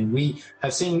 and we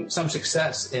have seen some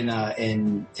success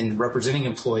in representing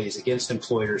employees against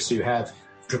employers who have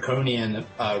draconian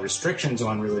restrictions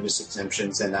on religious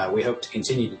exemptions, and we hope to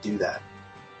continue to do that.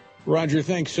 Roger,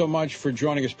 thanks so much for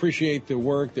joining us. Appreciate the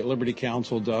work that Liberty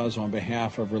Counsel does on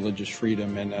behalf of religious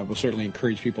freedom, and we'll certainly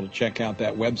encourage people to check out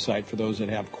that website for those that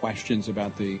have questions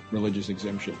about the religious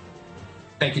exemption.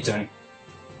 Thank you, Tony.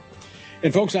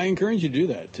 And folks, I encourage you to do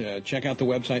that. Check out the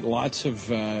website.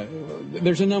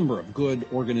 There's a number of good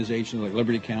organizations like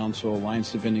Liberty Counsel,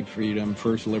 Alliance Defending Freedom,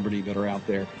 First Liberty that are out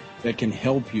there that can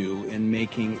help you in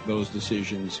making those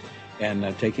decisions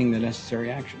and taking the necessary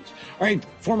actions. All right,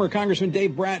 former Congressman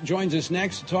Dave Brat joins us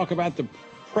next to talk about the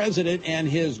president and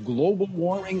his global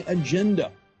warming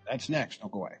agenda. That's next.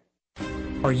 Don't go away.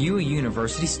 Are you a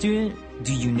university student?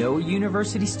 Do you know a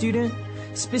university student?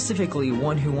 Specifically,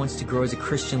 one who wants to grow as a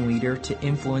Christian leader to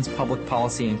influence public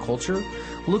policy and culture?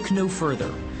 Look no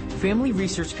further. Family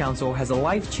Research Council has a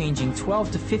life-changing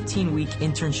 12 to 15-week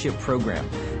internship program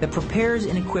that prepares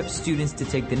and equips students to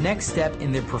take the next step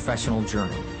in their professional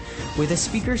journey. With a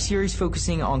speaker series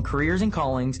focusing on careers and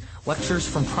callings, lectures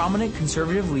from prominent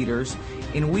conservative leaders,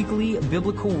 and weekly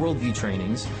biblical worldview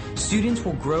trainings, students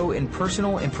will grow in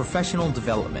personal and professional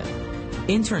development.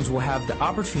 Interns will have the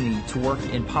opportunity to work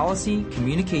in policy,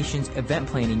 communications, event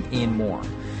planning, and more.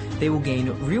 They will gain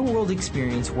real-world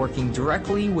experience working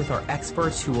directly with our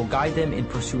experts who will guide them in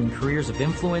pursuing careers of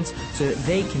influence so that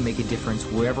they can make a difference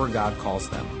wherever God calls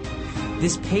them.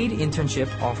 This paid internship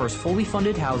offers fully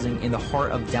funded housing in the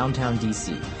heart of downtown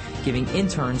D.C., giving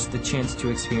interns the chance to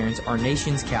experience our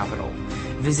nation's capital.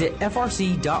 Visit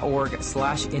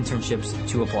frc.org/internships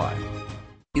to apply.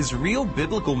 Is real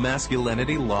biblical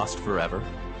masculinity lost forever?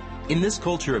 In this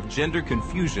culture of gender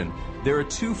confusion, there are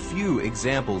too few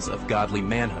examples of godly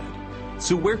manhood.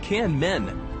 So where can men,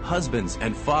 husbands,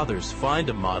 and fathers find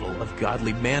a model of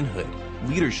godly manhood,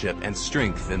 leadership, and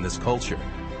strength in this culture?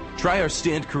 Try our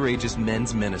Stand Courageous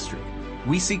Men's Ministry.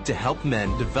 We seek to help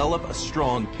men develop a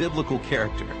strong biblical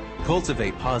character,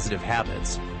 cultivate positive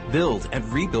habits, build and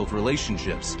rebuild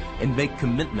relationships, and make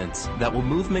commitments that will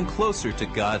move men closer to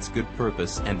God's good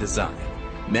purpose and design.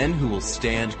 Men who will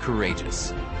stand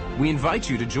courageous. We invite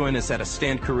you to join us at a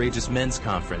Stand Courageous Men's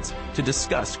Conference to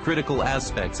discuss critical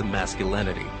aspects of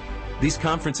masculinity. These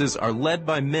conferences are led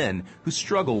by men who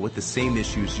struggle with the same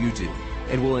issues you do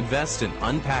and will invest in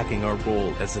unpacking our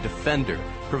role as a defender,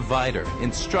 provider,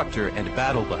 instructor, and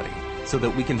battle buddy so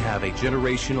that we can have a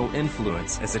generational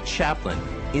influence as a chaplain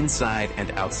inside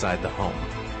and outside the home.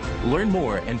 Learn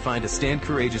more and find a Stand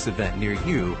Courageous event near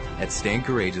you at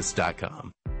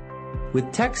standcourageous.com.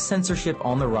 With tech censorship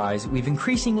on the rise, we've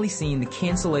increasingly seen the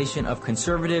cancellation of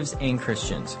conservatives and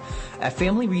Christians. At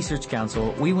Family Research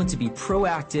Council, we want to be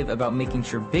proactive about making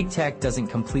sure big tech doesn't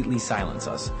completely silence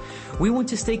us. We want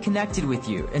to stay connected with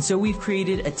you, and so we've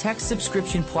created a tech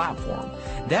subscription platform.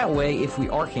 That way, if we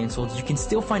are canceled, you can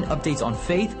still find updates on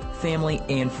faith, family,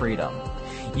 and freedom.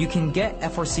 You can get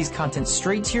FRC's content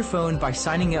straight to your phone by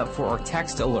signing up for our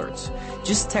text alerts.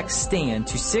 Just text STAND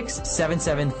to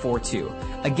 67742.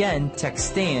 Again, text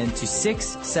STAND to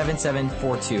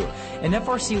 67742. And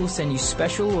FRC will send you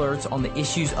special alerts on the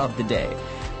issues of the day.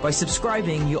 By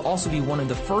subscribing, you'll also be one of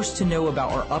the first to know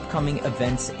about our upcoming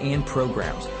events and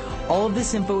programs. All of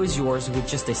this info is yours with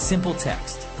just a simple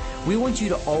text. We want you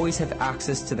to always have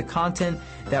access to the content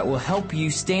that will help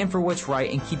you stand for what's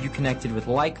right and keep you connected with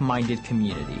like-minded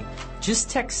community.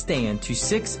 Just text STAND to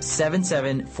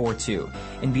 67742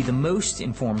 and be the most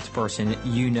informed person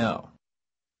you know.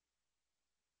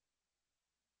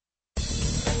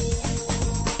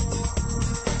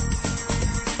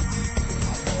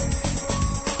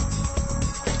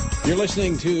 You're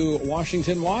listening to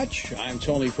Washington Watch. I'm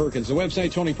Tony Perkins. The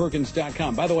website,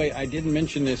 TonyPerkins.com. By the way, I didn't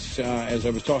mention this as I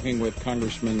was talking with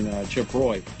Congressman Chip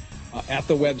Roy. At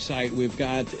the website, we've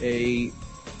got a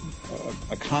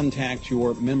contact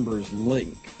your members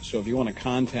link. So if you want to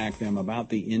contact them about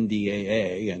the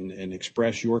NDAA and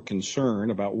express your concern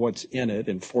about what's in it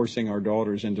and forcing our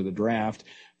daughters into the draft,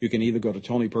 you can either go to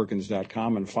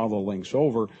TonyPerkins.com and follow the links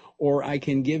over, or I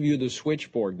can give you the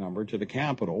switchboard number to the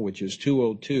Capitol, which is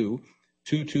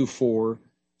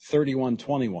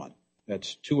 202-224-3121.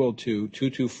 That's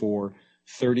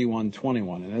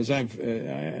 202-224-3121. And as I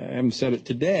haven't said it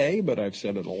today, but I've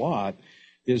said it a lot,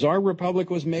 is our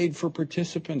republic was made for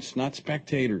participants, not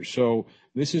spectators. So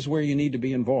this is where you need to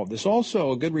be involved. This is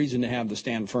also a good reason to have the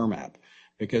Stand Firm app,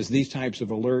 because these types of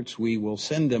alerts, we will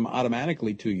send them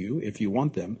automatically to you if you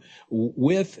want them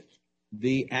with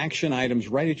the action items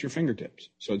right at your fingertips.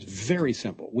 So it's very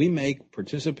simple. We make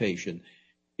participation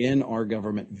in our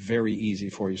government very easy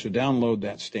for you. So download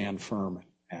that Stand Firm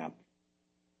app.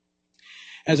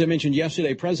 As I mentioned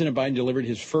yesterday, President Biden delivered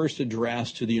his first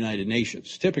address to the United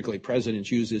Nations. Typically,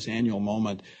 presidents use this annual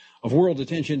moment of world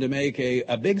attention to make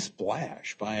a big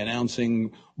splash by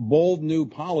announcing bold new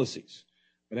policies.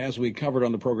 But as we covered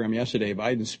on the program yesterday,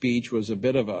 Biden's speech was a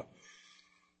bit of a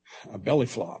belly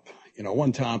flop. You know,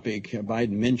 one topic Biden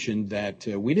mentioned that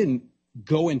we didn't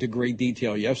go into great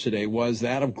detail yesterday was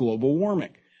that of global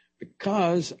warming,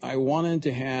 because I wanted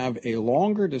to have a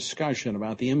longer discussion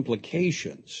about the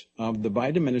implications of the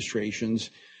Biden administration's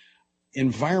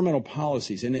environmental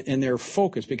policies and their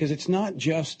focus, because it's not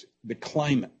just the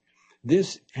climate.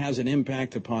 This has an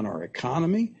impact upon our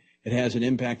economy. It has an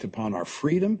impact upon our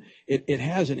freedom. It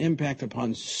has an impact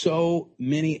upon so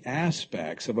many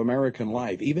aspects of American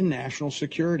life, even national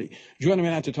security. Joining me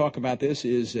now to talk about this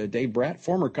is Dave Brat,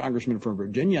 former congressman from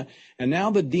Virginia, and now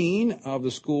the dean of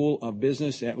the School of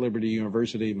Business at Liberty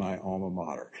University, my alma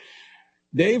mater.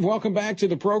 Dave, welcome back to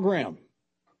the program.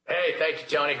 Hey, thank you,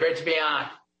 Tony. Great to be on.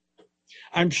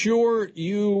 I'm sure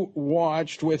you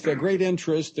watched with a great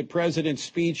interest the president's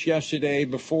speech yesterday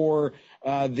before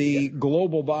the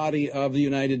global body of the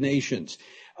United Nations.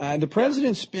 The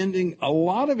president's spending a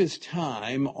lot of his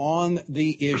time on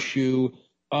the issue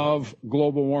of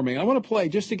global warming. I want to play,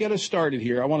 just to get us started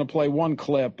here, I want to play one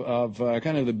clip of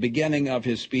kind of the beginning of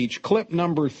his speech, clip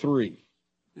number 3.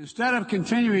 Instead of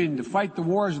continuing to fight the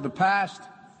wars of the past,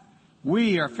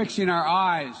 we are fixing our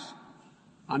eyes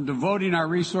on devoting our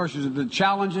resources to the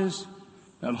challenges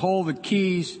that hold the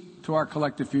keys to our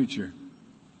collective future.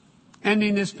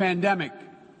 Ending this pandemic,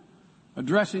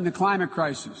 addressing the climate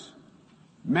crisis,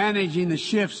 managing the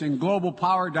shifts in global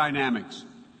power dynamics,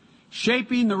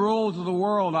 shaping the rules of the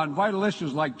world on vital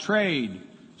issues like trade,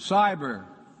 cyber,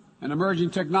 and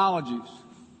emerging technologies,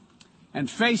 and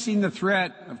facing the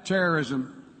threat of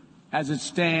terrorism as it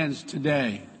stands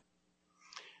today.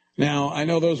 Now, I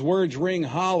know those words ring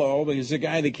hollow, but he's a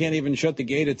guy that can't even shut the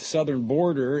gate at the southern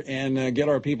border and get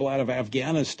our people out of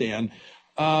Afghanistan.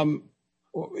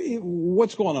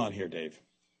 What's going on here, Dave?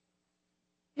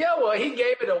 Yeah, well, he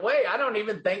gave it away. I don't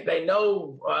even think they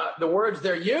know the words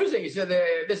they're using. He said,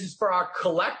 this is for our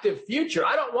collective future.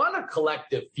 I don't want a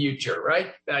collective future,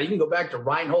 right? You can go back to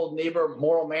Reinhold Niebuhr,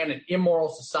 Moral Man and Immoral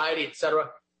Society, etc.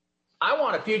 I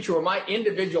want a future where my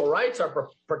individual rights are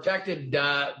protected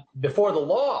before the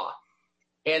law.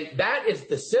 And that is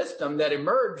the system that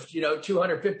emerged,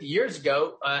 250 years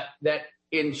ago that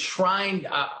enshrined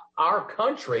our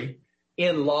country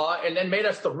in law and then made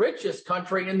us the richest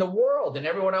country in the world. And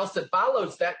everyone else that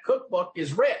follows that cookbook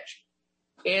is rich.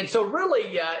 And so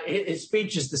really his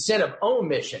speech is the sin of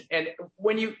omission. And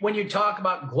when you talk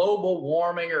about global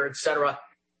warming or et cetera,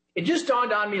 it just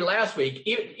dawned on me last week,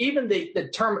 even the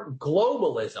term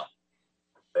globalism,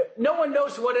 no one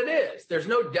knows what it is. There's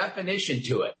no definition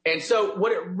to it. And so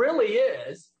what it really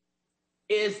is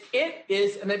it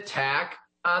is an attack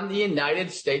on the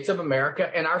United States of America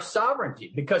and our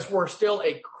sovereignty, because we're still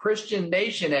a Christian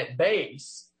nation at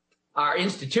base. Our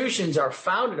institutions are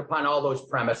founded upon all those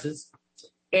premises.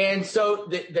 And so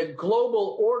the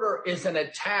global order is an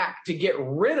attack to get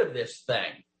rid of this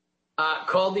thing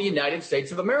called the United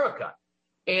States of America.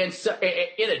 And so,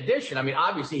 in addition, I mean,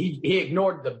 obviously he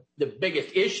ignored the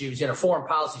biggest issues in a foreign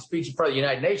policy speech in front of the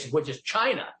United Nations, which is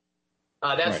China.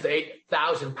 That's right. The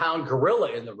 8,000-pound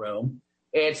gorilla in the room.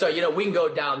 And so, we can go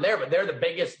down there, but they're the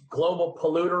biggest global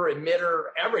polluter, emitter,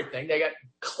 everything. They got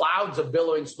clouds of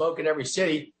billowing smoke in every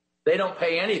city. They don't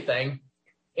pay anything.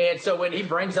 And so when he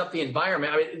brings up the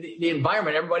environment, I mean, the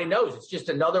environment, everybody knows it's just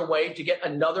another way to get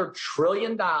another $1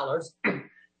 trillion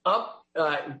up,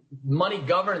 money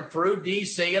governed through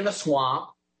D.C. and the swamp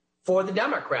for the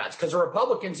Democrats, because the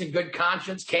Republicans in good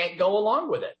conscience can't go along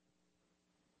with it.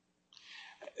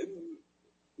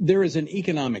 There is an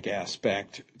economic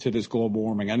aspect to this global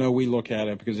warming. I know we look at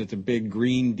it because it's a big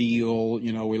Green Deal.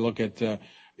 We look at,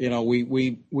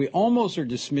 we almost are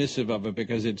dismissive of it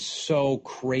because it's so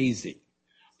crazy.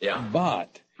 Yeah.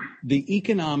 But the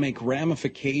economic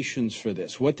ramifications for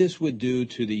this, what this would do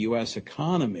to the U.S.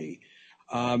 economy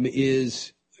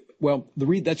is, well,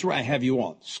 that's where I have you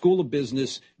on. School of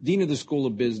Business, Dean of the School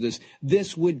of Business.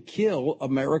 This would kill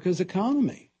America's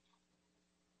economy.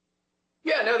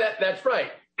 Yeah, no, that's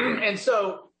right. And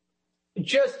so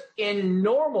just in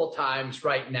normal times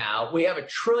right now, we have $1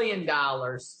 trillion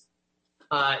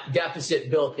deficit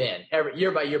built in every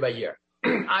year by year by year.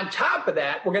 On top of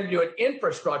that, we're going to do an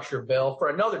infrastructure bill for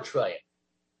another $1 trillion.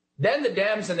 Then the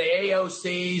Dems and the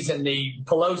AOCs and the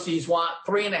Pelosi's want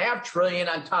 $3.5 trillion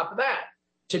on top of that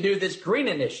to do this green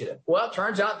initiative. Well, it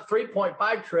turns out the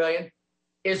 $3.5 trillion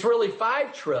is really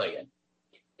 $5 trillion.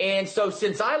 And so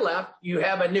since I left, you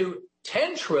have a new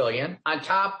 $10 trillion on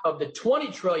top of the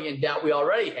 $20 trillion debt we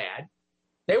already had.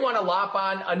 They want to lop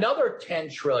on another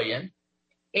 $10 trillion.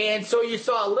 And so you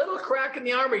saw a little crack in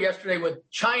the armor yesterday with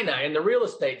China in the real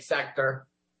estate sector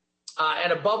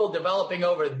and a bubble developing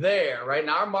over there, right? And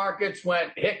our markets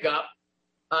went hiccup.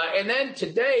 And then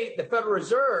today, the Federal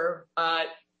Reserve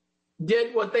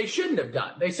did what they shouldn't have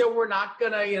done. They said, we're not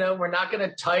going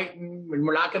to tighten, and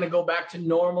we're not going to go back to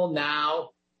normal now.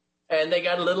 And they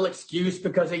got a little excuse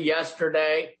because of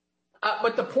yesterday.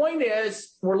 But the point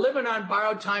is, we're living on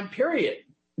borrowed time, period.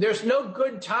 There's no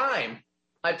good time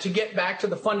to get back to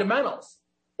the fundamentals.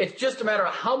 It's just a matter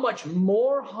of how much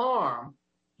more harm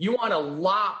you want to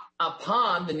lop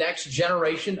upon the next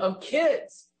generation of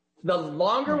kids. The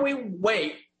longer we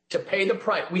wait to pay the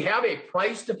price, we have a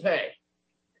price to pay,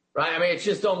 right? I mean, it's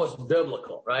just almost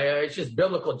biblical, right? It's just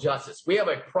biblical justice. We have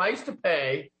a price to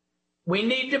pay. We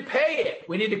need to pay it.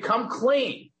 We need to come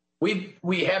clean.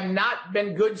 We have not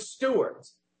been good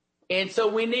stewards. And so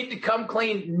we need to come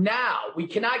clean now. We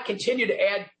cannot continue to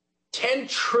add 10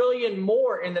 trillion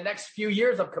more in the next few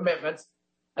years of commitments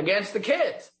against the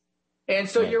kids. And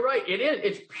so you're right.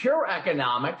 It's pure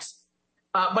economics,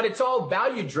 but it's all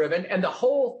value driven. And the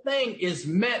whole thing is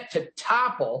meant to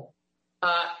topple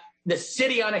the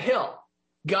city on a hill,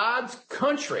 God's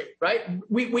country, right?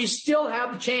 We still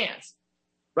have a chance,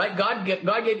 right? God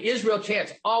gave Israel a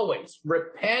chance always.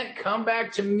 Repent, come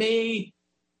back to me.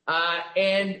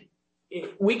 And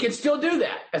we can still do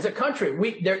that as a country.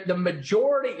 The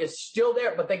majority is still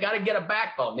there, but they got to get a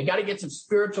backbone. They got to get some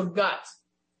spiritual guts.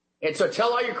 And so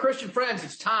tell all your Christian friends,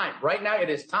 it's time. Right now, it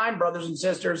is time, brothers and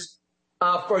sisters,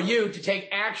 for you to take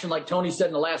action, like Tony said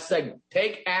in the last segment.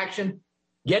 Take action,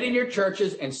 get in your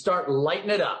churches, and start lighting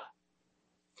it up.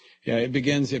 Yeah, it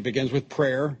begins with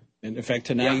prayer. And in fact,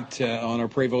 tonight on our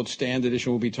Pray Vote Stand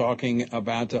edition, we'll be talking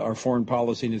about our foreign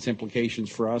policy and its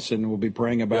implications for us, and we'll be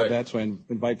praying about that. So I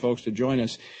invite folks to join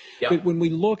us. But when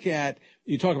we look at,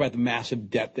 you talk about the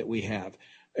massive debt that we have.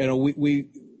 You know,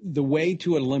 the way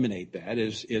to eliminate that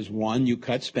is one, you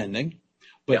cut spending,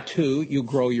 but two, you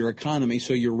grow your economy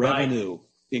so your revenue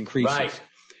increases. Right.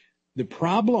 The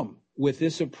problem with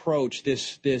this approach,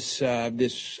 this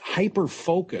hyper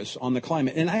focus on the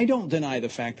climate, and I don't deny the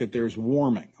fact that there's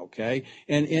warming, okay,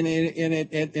 and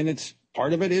it's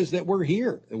part of it is that we're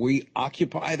here, we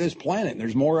occupy this planet, and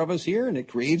there's more of us here, and it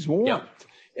creates warmth.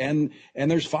 And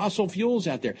there's fossil fuels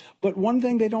out there. But one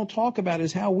thing they don't talk about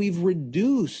is how we've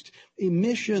reduced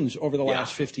emissions over the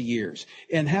last 50 years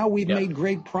and how we've made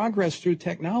great progress through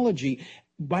technology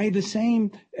at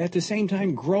the same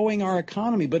time growing our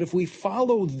economy. But if we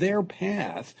follow their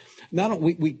path, not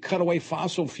only we cut away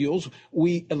fossil fuels,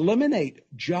 we eliminate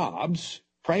jobs,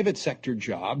 private sector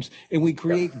jobs, and we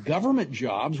create government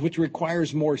jobs, which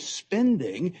requires more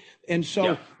spending. And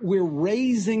so we're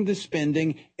raising the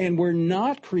spending and we're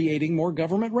not creating more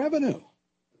government revenue.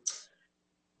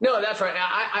 No, that's right.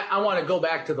 I want to go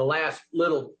back to the last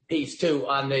little piece too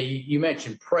you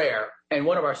mentioned prayer. And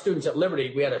one of our students at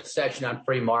Liberty, we had a session on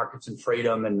free markets and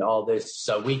freedom and all this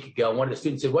a week ago. One of the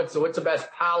students said, what's the best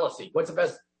policy? What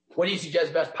do you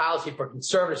suggest best policy for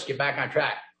conservatives to get back on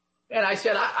track? And I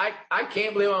said, I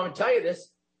can't believe I'm going to tell you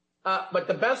this, but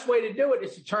the best way to do it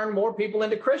is to turn more people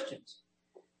into Christians,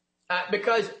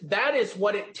 because that is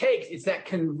what it takes. It's that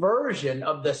conversion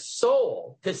of the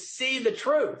soul to see the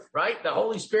truth, right? The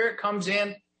Holy Spirit comes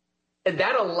in, and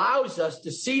that allows us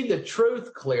to see the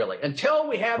truth clearly. Until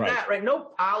we have that, right,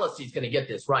 no policy is going to get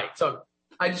this right. So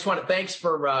I just want to thanks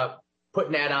for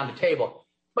putting that on the table.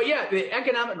 But yeah, the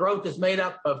economic growth is made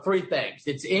up of three things.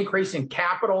 It's increase in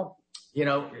capital,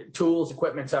 tools,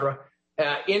 equipment, et cetera,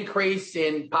 increase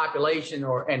in population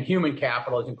and human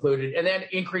capital is included, and then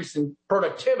increase in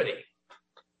productivity.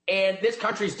 And this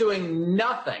country is doing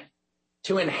nothing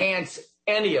to enhance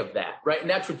any of that, right? And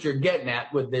that's what you're getting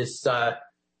at with this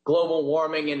global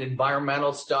warming and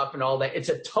environmental stuff and all that. It's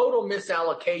a total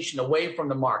misallocation away from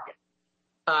the market.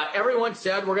 Everyone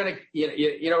said we're going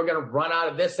to run out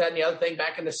of this, that, and the other thing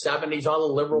back in the 70s. All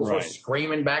the liberals were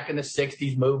screaming back in the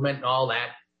 60s movement and all that.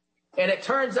 And it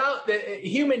turns out that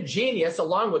human genius,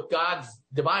 along with God's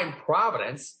divine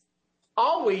providence,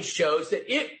 always shows that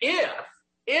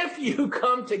if you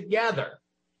come together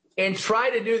and try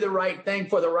to do the right thing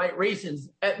for the right reasons,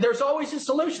 there's always a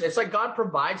solution. It's like God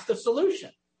provides the solution.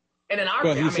 And in our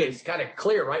case, it's kind of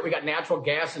clear, right? We got natural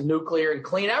gas and nuclear and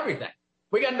clean everything.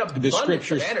 We got an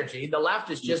abundance of energy. The left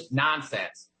is just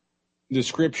nonsense. The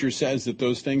scripture says that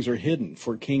those things are hidden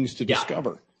for kings to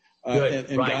discover.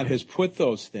 And God has put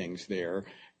those things there.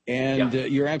 And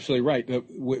you're absolutely right.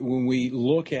 When we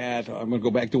look at, I'm going to go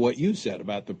back to what you said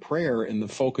about the prayer and the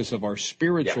focus of our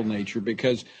spiritual nature,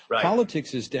 because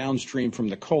politics is downstream from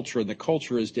the culture, and the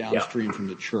culture is downstream from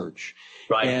the church.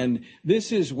 And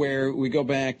this is where we go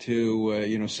back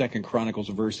to, 2 Chronicles,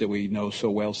 a verse that we know so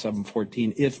well,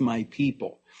 7:14, if my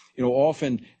people.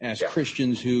 Often as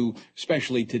Christians who,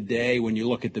 especially today, when you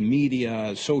look at the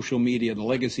media, social media, the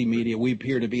legacy media, we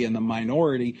appear to be in the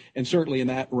minority, and certainly in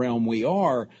that realm we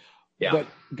are. But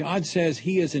God says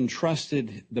he has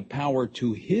entrusted the power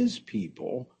to his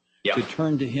people to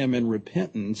turn to him in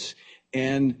repentance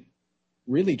and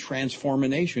really transform a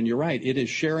nation. You're right. It is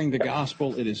sharing the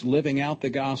gospel. It is living out the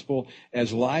gospel.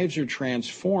 As lives are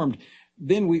transformed,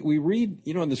 then we read,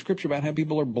 in the scripture about how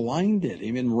people are blinded.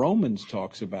 Even Romans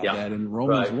talks about that in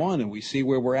Romans 1, and we see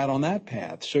where we're at on that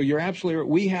path. So you're absolutely right.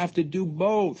 We have to do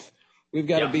both. We've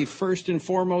got to be first and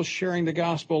foremost sharing the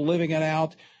gospel, living it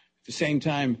out, at the same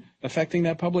time affecting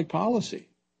that public policy.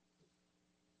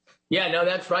 Yeah, no,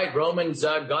 that's right. Romans,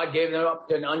 God gave them up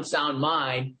to an unsound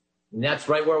mind. And that's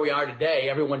right where we are today.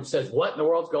 Everyone says, what in the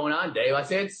world's going on, Dave? I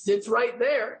say, it's right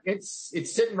there. It's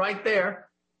sitting right there.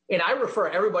 And I refer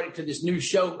everybody to this new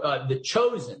show, The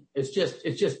Chosen. It's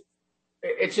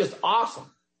just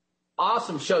awesome.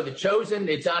 Awesome show, The Chosen.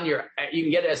 It's on you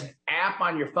can get it as an app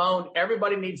on your phone.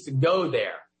 Everybody needs to go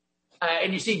there.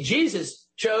 And you see, Jesus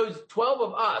chose 12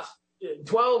 of us,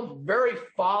 12 very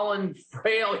fallen,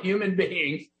 frail human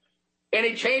beings, and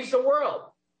he changed the world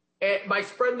by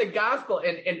spreading the gospel.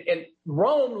 And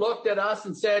Rome looked at us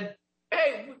and said,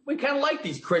 hey, we kind of like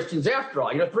these Christians after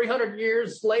all. 300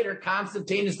 years later,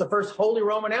 Constantine is the first Holy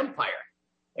Roman Empire.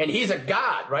 And he's a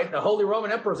god, right? The Holy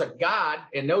Roman Emperor is a god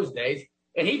in those days.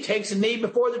 And he takes a knee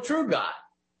before the true God.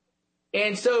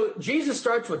 And so Jesus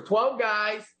starts with 12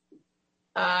 guys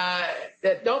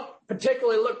that don't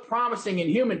particularly look promising in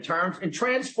human terms and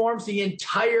transforms the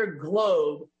entire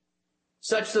globe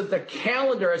such that the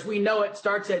calendar as we know it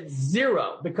starts at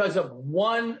 0 because of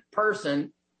one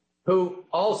person who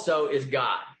also is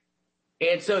God.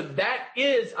 And so that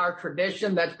is our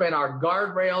tradition. That's been our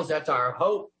guardrails. That's our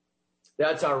hope.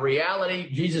 That's our reality.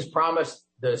 Jesus promised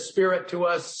the Spirit to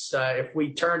us if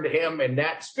we turn to him, and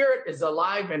that Spirit is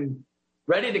alive and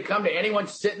ready to come to anyone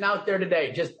sitting out there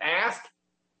today. Just ask,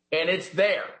 and it's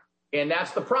there. And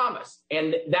that's the promise.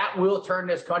 And that will turn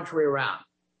this country around.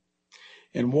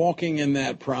 And walking in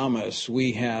that promise,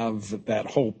 we have that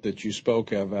hope that you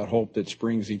spoke of, that hope that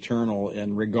springs eternal.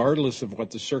 And regardless of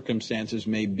what the circumstances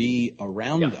may be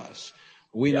around us,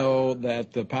 we know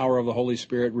that the power of the Holy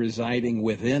Spirit residing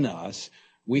within us,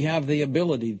 we have the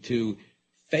ability to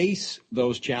face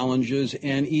those challenges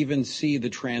and even see the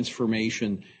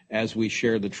transformation as we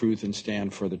share the truth and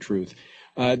stand for the truth.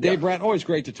 Dave Brat, always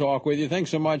great to talk with you. Thanks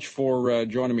so much for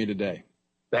joining me today.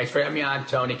 Thanks for having me on,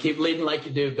 Tony. Keep leading like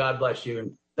you do. God bless you.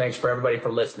 And thanks for everybody for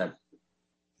listening.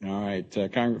 All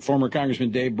right. Former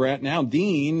Congressman Dave Brat, now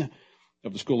Dean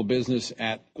of the School of Business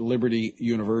at Liberty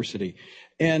University.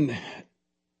 And,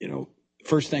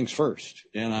 first things first,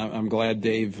 and I'm glad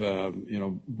Dave,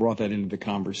 brought that into the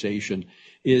conversation,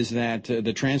 is that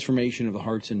the transformation of the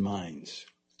hearts and minds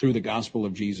through the gospel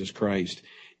of Jesus Christ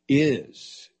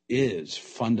is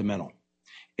fundamental.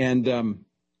 And,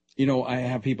 I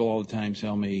have people all the time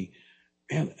tell me,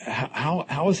 man,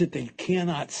 how is it they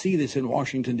cannot see this in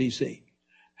Washington, D.C.?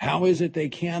 How is it they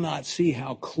cannot see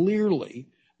how clearly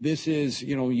this is,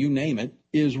 you name it,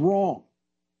 is wrong?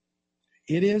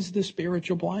 It is the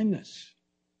spiritual blindness.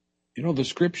 The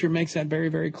scripture makes that very,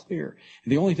 very clear.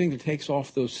 The only thing that takes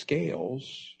off those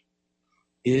scales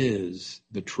is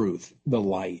the truth, the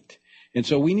light. And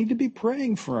so we need to be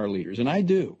praying for our leaders, and I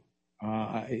do.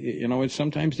 It's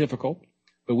sometimes difficult,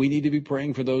 but we need to be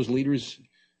praying for those leaders,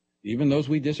 even those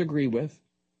we disagree with,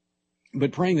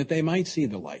 but praying that they might see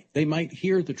the light, they might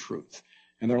hear the truth,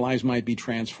 and their lives might be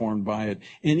transformed by it.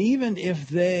 And even if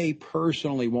they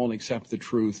personally won't accept the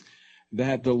truth,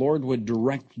 that the Lord would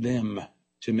direct them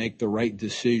to make the right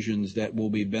decisions that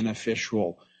will be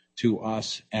beneficial to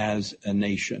us as a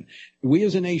nation. We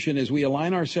as a nation, as we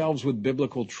align ourselves with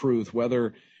biblical truth,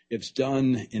 whether it's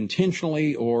done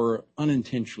intentionally or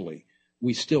unintentionally,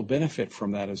 we still benefit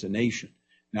from that as a nation.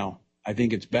 Now, I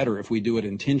think it's better if we do it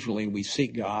intentionally and we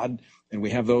seek God, and we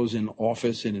have those in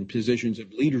office and in positions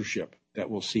of leadership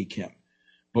that will seek him.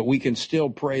 But we can still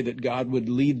pray that God would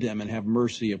lead them and have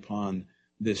mercy upon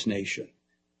this nation.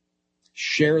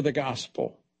 Share the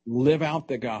gospel. Live out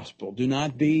the gospel. Do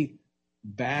not be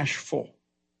bashful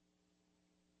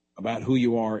about who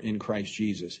you are in Christ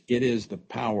Jesus. It is the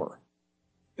power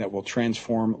that will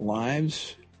transform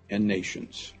lives and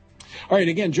nations. All right,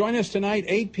 again, join us tonight,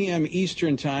 8 p.m.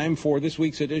 Eastern Time, for this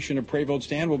week's edition of Pray Vote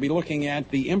Stand. We'll be looking at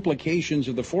the implications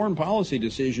of the foreign policy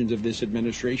decisions of this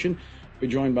administration. We're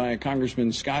joined by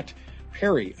Congressman Scott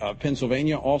Perry of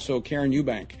Pennsylvania, also Karen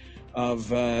Eubank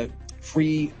of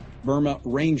Free Burma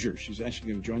Rangers. She's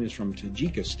actually going to join us from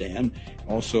Tajikistan.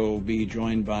 Also be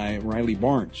joined by Riley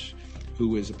Barnes,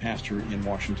 who is a pastor in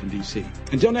Washington, D.C.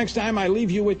 Until next time, I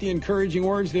leave you with the encouraging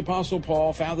words of the Apostle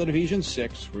Paul found in Ephesians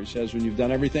 6, where he says, when you've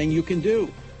done everything you can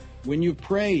do, when you've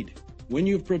prayed, when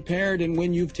you've prepared, and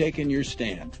when you've taken your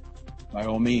stand, by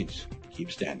all means,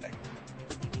 keep standing.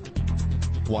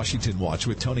 Washington Watch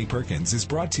with Tony Perkins is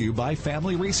brought to you by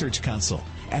Family Research Council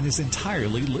and is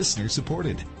entirely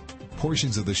listener-supported.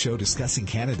 Portions of the show discussing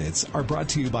candidates are brought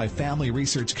to you by Family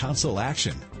Research Council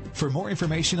Action. For more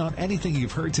information on anything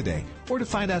you've heard today, or to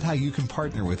find out how you can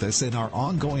partner with us in our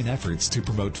ongoing efforts to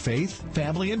promote faith,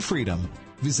 family, and freedom,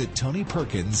 visit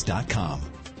TonyPerkins.com.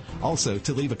 Also,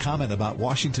 to leave a comment about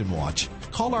Washington Watch,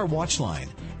 call our watch line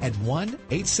at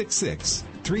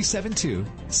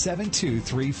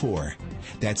 1-866-372-7234.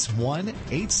 That's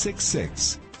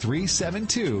 1-866-372-7234.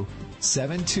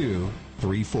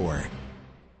 372-7234.